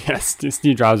 Yes,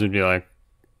 Steve Jobs would be like,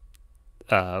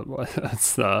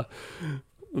 that's the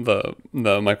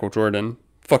Michael Jordan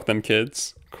 "fuck them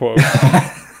kids" quote.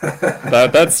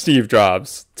 That's Steve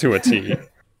Jobs to a T.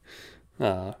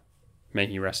 May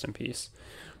he rest in peace.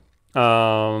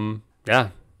 Yeah,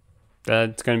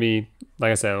 that's gonna be,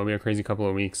 like I said, it'll be a crazy couple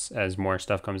of weeks as more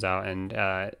stuff comes out, and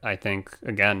I think,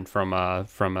 again, from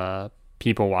a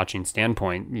people watching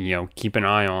standpoint, keep an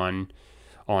eye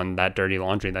on that dirty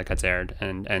laundry that gets aired,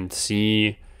 and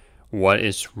see what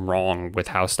is wrong with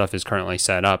how stuff is currently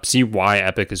set up. See why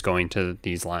Epic is going to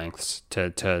these lengths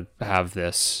to have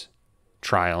this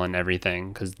trial and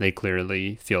everything, because they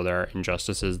clearly feel there are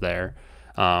injustices there.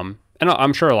 And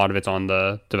I'm sure a lot of it's on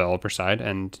the developer side,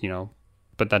 and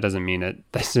but that doesn't mean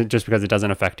just because it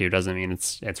doesn't affect you doesn't mean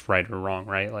it's right or wrong,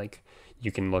 right? Like,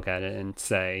 you can look at it and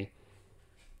say,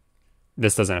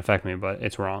 this doesn't affect me, but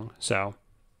it's wrong. So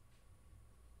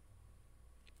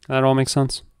that all makes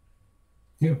sense.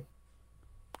 Yeah.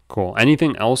 Cool.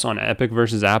 Anything else on Epic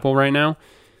versus Apple right now?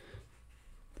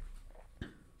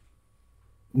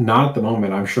 Not at the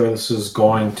moment. I'm sure this is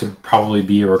going to probably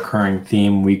be a recurring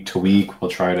theme week to week.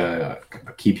 We'll try to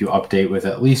keep you updated with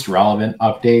at least relevant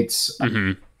updates.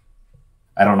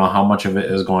 I don't know how much of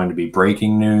it is going to be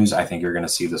breaking news. I think you're going to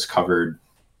see this covered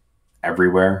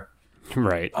everywhere.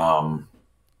 Right.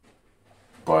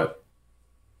 But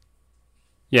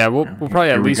yeah, we'll probably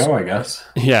at least go, I guess.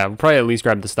 Yeah, we'll probably at least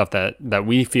grab the stuff that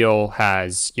we feel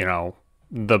has,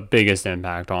 the biggest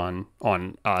impact on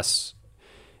us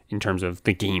in terms of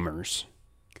the gamers.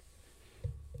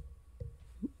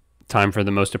 Time for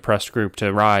the most oppressed group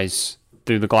to rise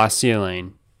through the glass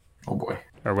ceiling. Oh boy.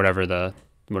 Or whatever that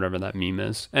meme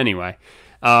is. Anyway,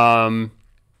 that's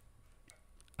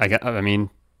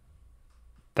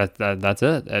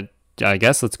it. I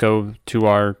guess let's go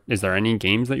to is there any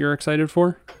games that you're excited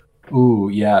for? Ooh,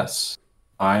 yes.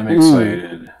 I'm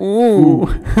excited. Ooh.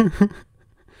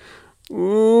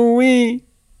 Ooh-wee.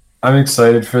 I'm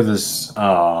excited for this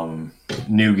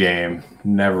new game,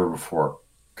 never before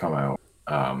come out,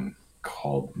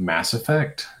 called Mass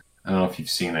Effect. I don't know if you've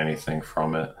seen anything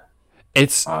from it.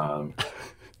 It's you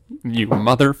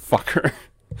motherfucker.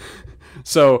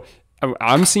 So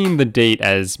I'm seeing the date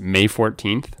as May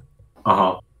 14th.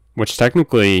 Which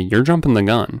technically you're jumping the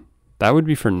gun. That would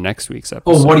be for next week's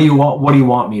episode. Well, what do you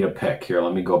want me to pick? Here,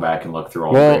 let me go back and look through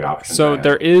all the great options. So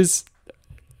there is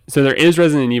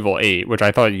Resident Evil 8, which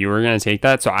I thought you were going to take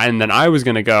that. And then I was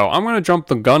going to go, I'm going to jump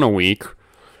the gun a week,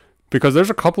 because there's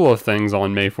a couple of things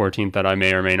on May 14th that I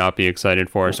may or may not be excited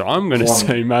for. So I'm going to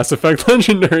say Mass Effect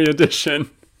Legendary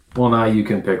Edition. Well, now you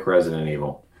can pick Resident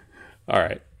Evil. All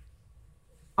right.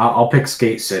 I'll pick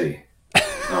Skate City.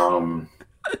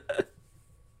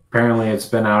 Apparently it's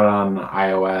been out on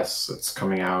iOS. It's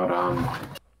coming out on,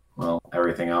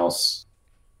 everything else.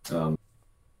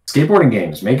 Skateboarding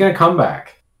games making a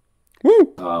comeback.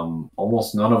 Woo!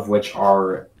 Almost none of which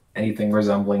are anything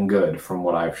resembling good from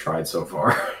what I've tried so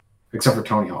far, except for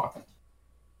Tony Hawk.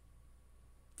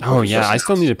 Oh yeah, I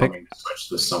still need to pick Switch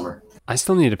this summer. I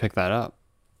still need to pick that up.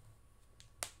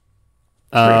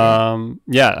 I'm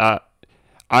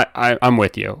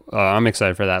with you. I'm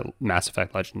excited for that Mass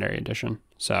Effect Legendary Edition.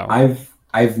 So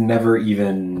I've never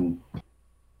even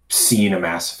seen a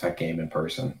Mass Effect game in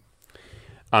person.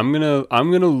 I'm gonna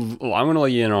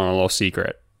let you in on a little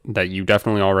secret that you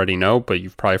definitely already know, but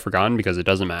you've probably forgotten because it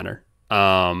doesn't matter.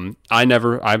 I've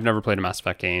never played a Mass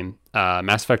Effect game.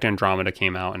 Mass Effect Andromeda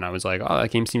came out, and I was like, oh,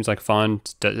 that game seems like fun.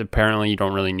 Apparently, you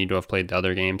don't really need to have played the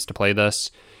other games to play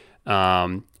this.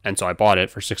 And so I bought it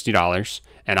for $60,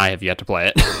 and I have yet to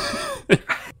play it.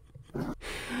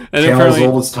 And Tales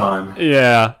all its time.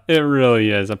 Yeah, it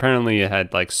really is. Apparently, it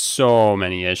had like so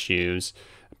many issues.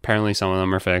 Apparently, some of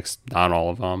them are fixed, not all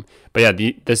of them. But yeah,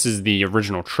 this is the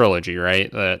original trilogy, right?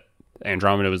 That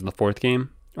Andromeda was the fourth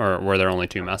game, or were there only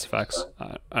 2 Mass Effects?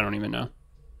 I don't even know.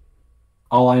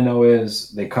 All I know is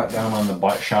they cut down on the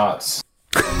butt shots,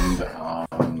 and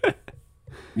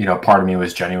part of me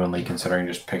was genuinely considering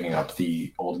just picking up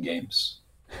the old games,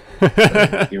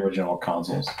 the original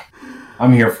consoles.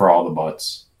 I'm here for all the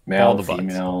butts. Male,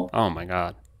 female. Oh my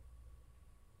god.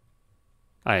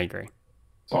 I agree.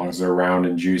 As long as they're round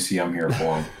and juicy, I'm here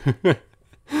for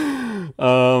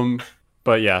them.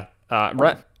 But yeah,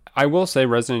 I will say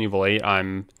Resident Evil 8,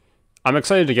 I'm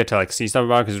excited to get to like see stuff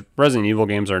about it, because Resident Evil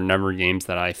games are never games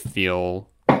that I feel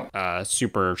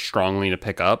super strongly to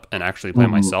pick up and actually play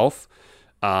myself.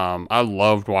 I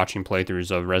loved watching playthroughs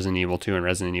of Resident Evil 2 and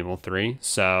Resident Evil 3.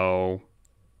 So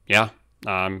yeah.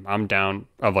 I'm down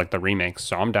of like the remakes,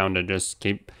 so I'm down to just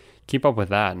keep up with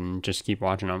that and just keep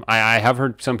watching them. I have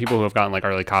heard some people who have gotten like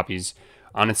early copies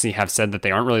honestly have said that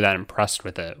they aren't really that impressed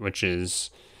with it, which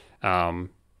is I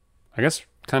guess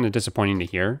kind of disappointing to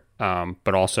hear.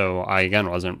 But also I again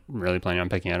wasn't really planning on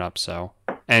picking it up, so.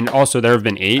 And also there have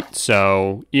been 8,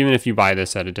 so even if you buy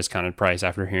this at a discounted price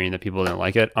after hearing that people didn't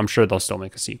like it, I'm sure they'll still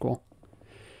make a sequel.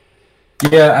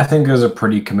 Yeah, I think there's a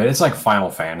pretty committed. It's like Final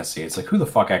Fantasy. It's like, who the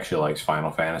fuck actually likes Final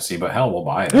Fantasy? But hell, we'll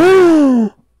buy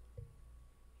it.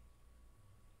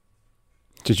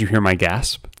 Did you hear my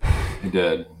gasp? I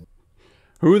did.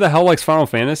 Who the hell likes Final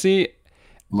Fantasy?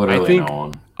 Literally no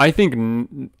one. I think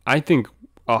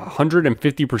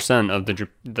 150% of the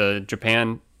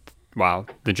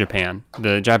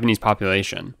Japanese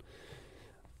population.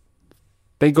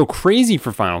 They go crazy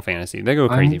for Final Fantasy. They go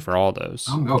crazy for all those.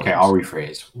 Okay, games. I'll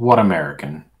rephrase. What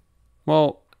American?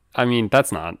 Well, I mean,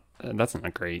 that's not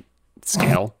a great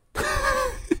scale.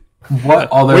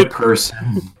 What other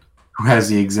person who has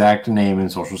the exact name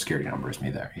and social security number is me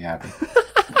there? You happy?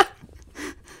 A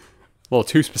little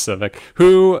too specific.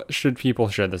 Who should people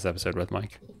share this episode with,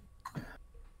 Mike?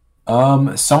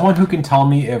 Someone who can tell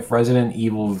me if Resident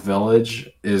Evil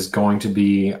Village is going to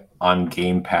be on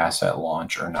Game Pass at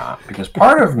launch or not, because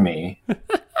part of me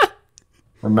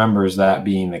remembers that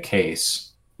being the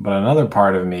case, but another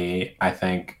part of me, I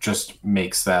think, just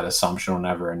makes that assumption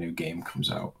whenever a new game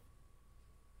comes out.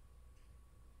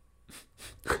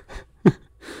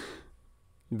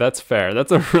 That's fair.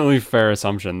 That's a really fair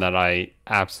assumption that I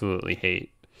absolutely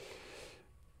hate.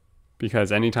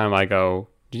 Because anytime I go,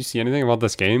 do you see anything about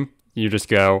this game? You just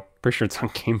go, pretty sure it's on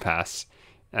Game Pass.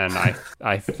 And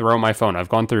I throw my phone. I've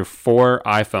gone through 4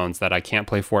 iPhones that I can't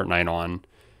play Fortnite on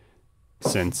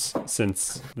since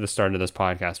the start of this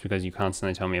podcast, because you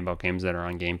constantly tell me about games that are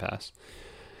on Game Pass.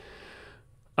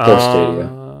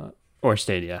 Or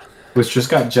Stadia. Which just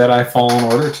got Jedi Fallen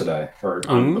Order today, or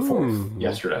on the 4th,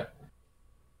 yesterday.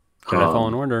 Jedi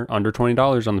Fallen Order, under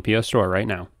 $20 on the PS Store right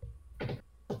now.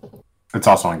 It's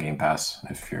also on Game Pass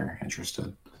if you're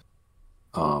interested.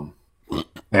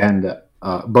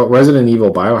 But Resident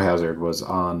Evil Biohazard was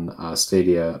on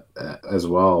Stadia as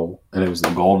well, and it was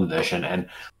the gold edition, and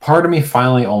part of me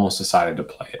finally almost decided to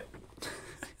play it.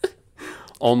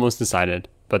 Almost decided,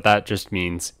 but that just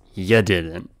means you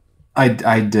didn't. I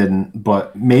didn't,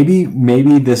 but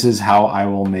maybe this is how I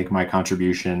will make my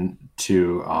contribution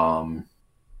to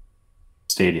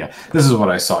Stadia. This is what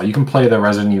I saw. You can play the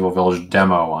Resident Evil Village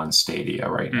demo on Stadia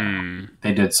right now.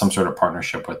 They did some sort of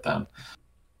partnership with them.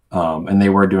 And they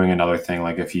were doing another thing,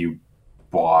 like if you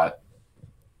bought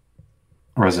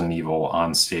Resident Evil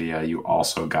on Stadia, you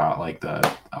also got like the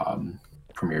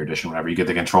Premier Edition, whatever. You get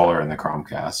the controller and the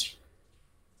Chromecast.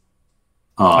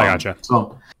 I gotcha.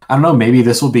 So I don't know. Maybe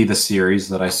this will be the series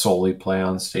that I solely play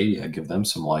on Stadia. Give them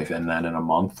some life, and then in a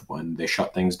month when they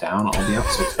shut things down, I'll be up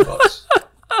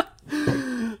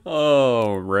 $60.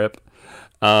 Oh, rip.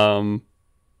 That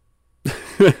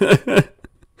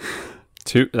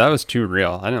was too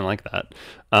real. I didn't like that.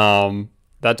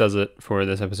 That does it for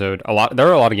this episode. There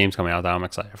are a lot of games coming out that I'm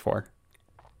excited for.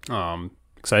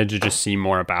 Excited to just see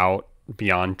more about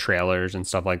beyond trailers and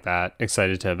stuff like that.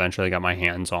 Excited to eventually get my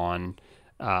hands on,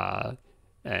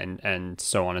 and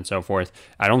so on and so forth.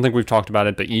 I don't think we've talked about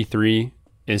it, but E3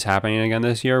 is happening again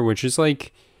this year, which is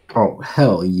like, oh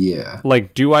hell yeah!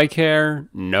 Like, do I care?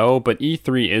 No, but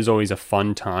E3 is always a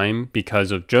fun time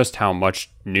because of just how much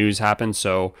news happens.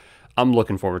 So I'm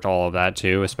looking forward to all of that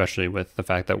too, especially with the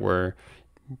fact that we're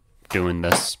doing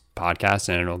this podcast,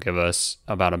 and it'll give us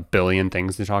about 1 billion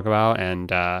things to talk about.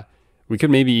 And we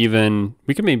could maybe even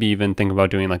think about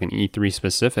doing like an E3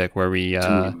 specific where we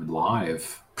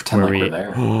live pretend like we're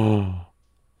there.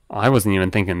 I wasn't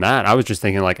even thinking that. I was just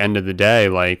thinking like end of the day,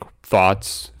 like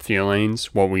thoughts,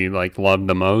 feelings, what we like loved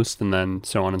the most, and then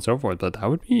so on and so forth. But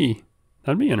that'd be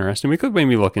interesting. We could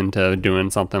maybe look into doing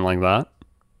something like that.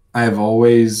 I've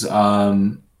always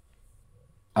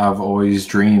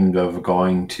dreamed of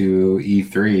going to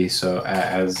E3. So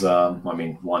as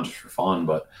one, just for fun,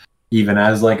 but even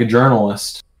as like a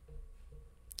journalist.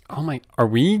 Oh my, are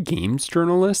we games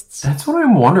journalists? That's what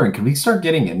I'm wondering. Can we start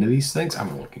getting into these things?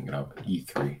 I'm looking it up.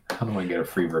 E3. How do I get a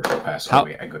free virtual pass?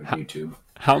 I go to YouTube.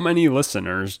 How many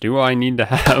listeners do I need to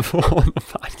have on the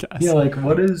podcast? Yeah, like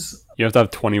what is... You have to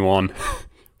have 21.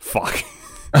 Fuck.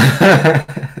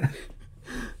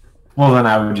 Well, then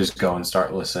I would just go and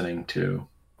start listening to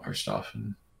our stuff,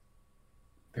 and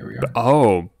there we are.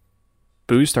 Oh,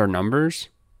 boost our numbers?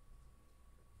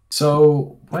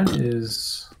 So when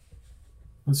is...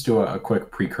 Let's do a quick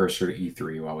precursor to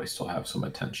E3 while we still have some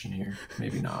attention here.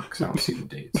 Maybe not, because I don't see the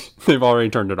dates. They've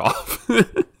already turned it off.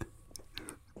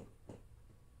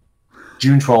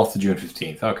 June 12th to June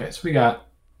 15th. Okay, so we got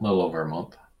a little over a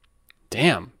month.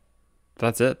 Damn.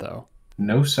 That's it, though.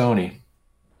 No Sony.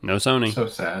 No Sony. So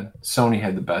sad. Sony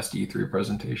had the best E3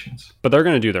 presentations. But they're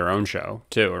going to do their own show,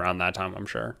 too, around that time, I'm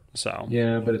sure. So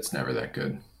yeah, but it's never that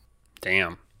good.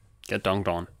 Damn. Get dunked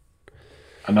on.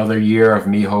 Another year of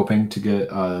me hoping to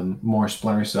get more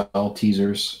Splinter Cell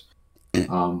teasers.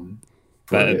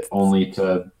 Only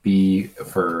to be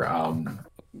for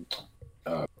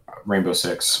Rainbow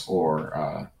Six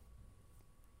or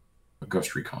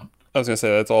Ghost Recon. I was going to say,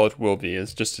 that's all it will be,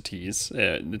 is just a tease.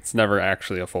 It's never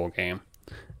actually a full game.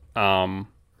 All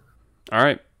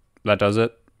right. That does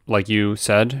it. Like you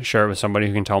said, share it with somebody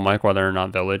who can tell Mike whether or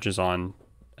not Village is on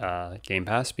Game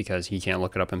Pass, because he can't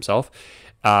look it up himself.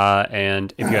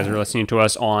 And if you guys are listening to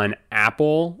us on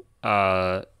Apple,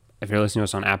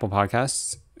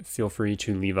 Podcasts, feel free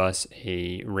to leave us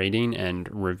a rating and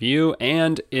review.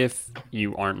 And if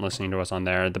you aren't listening to us on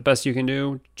there, the best you can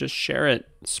do, just share it,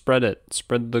 spread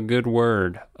the good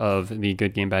word of the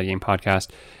Good Game, Bad Game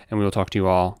podcast. And we will talk to you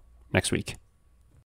all next week.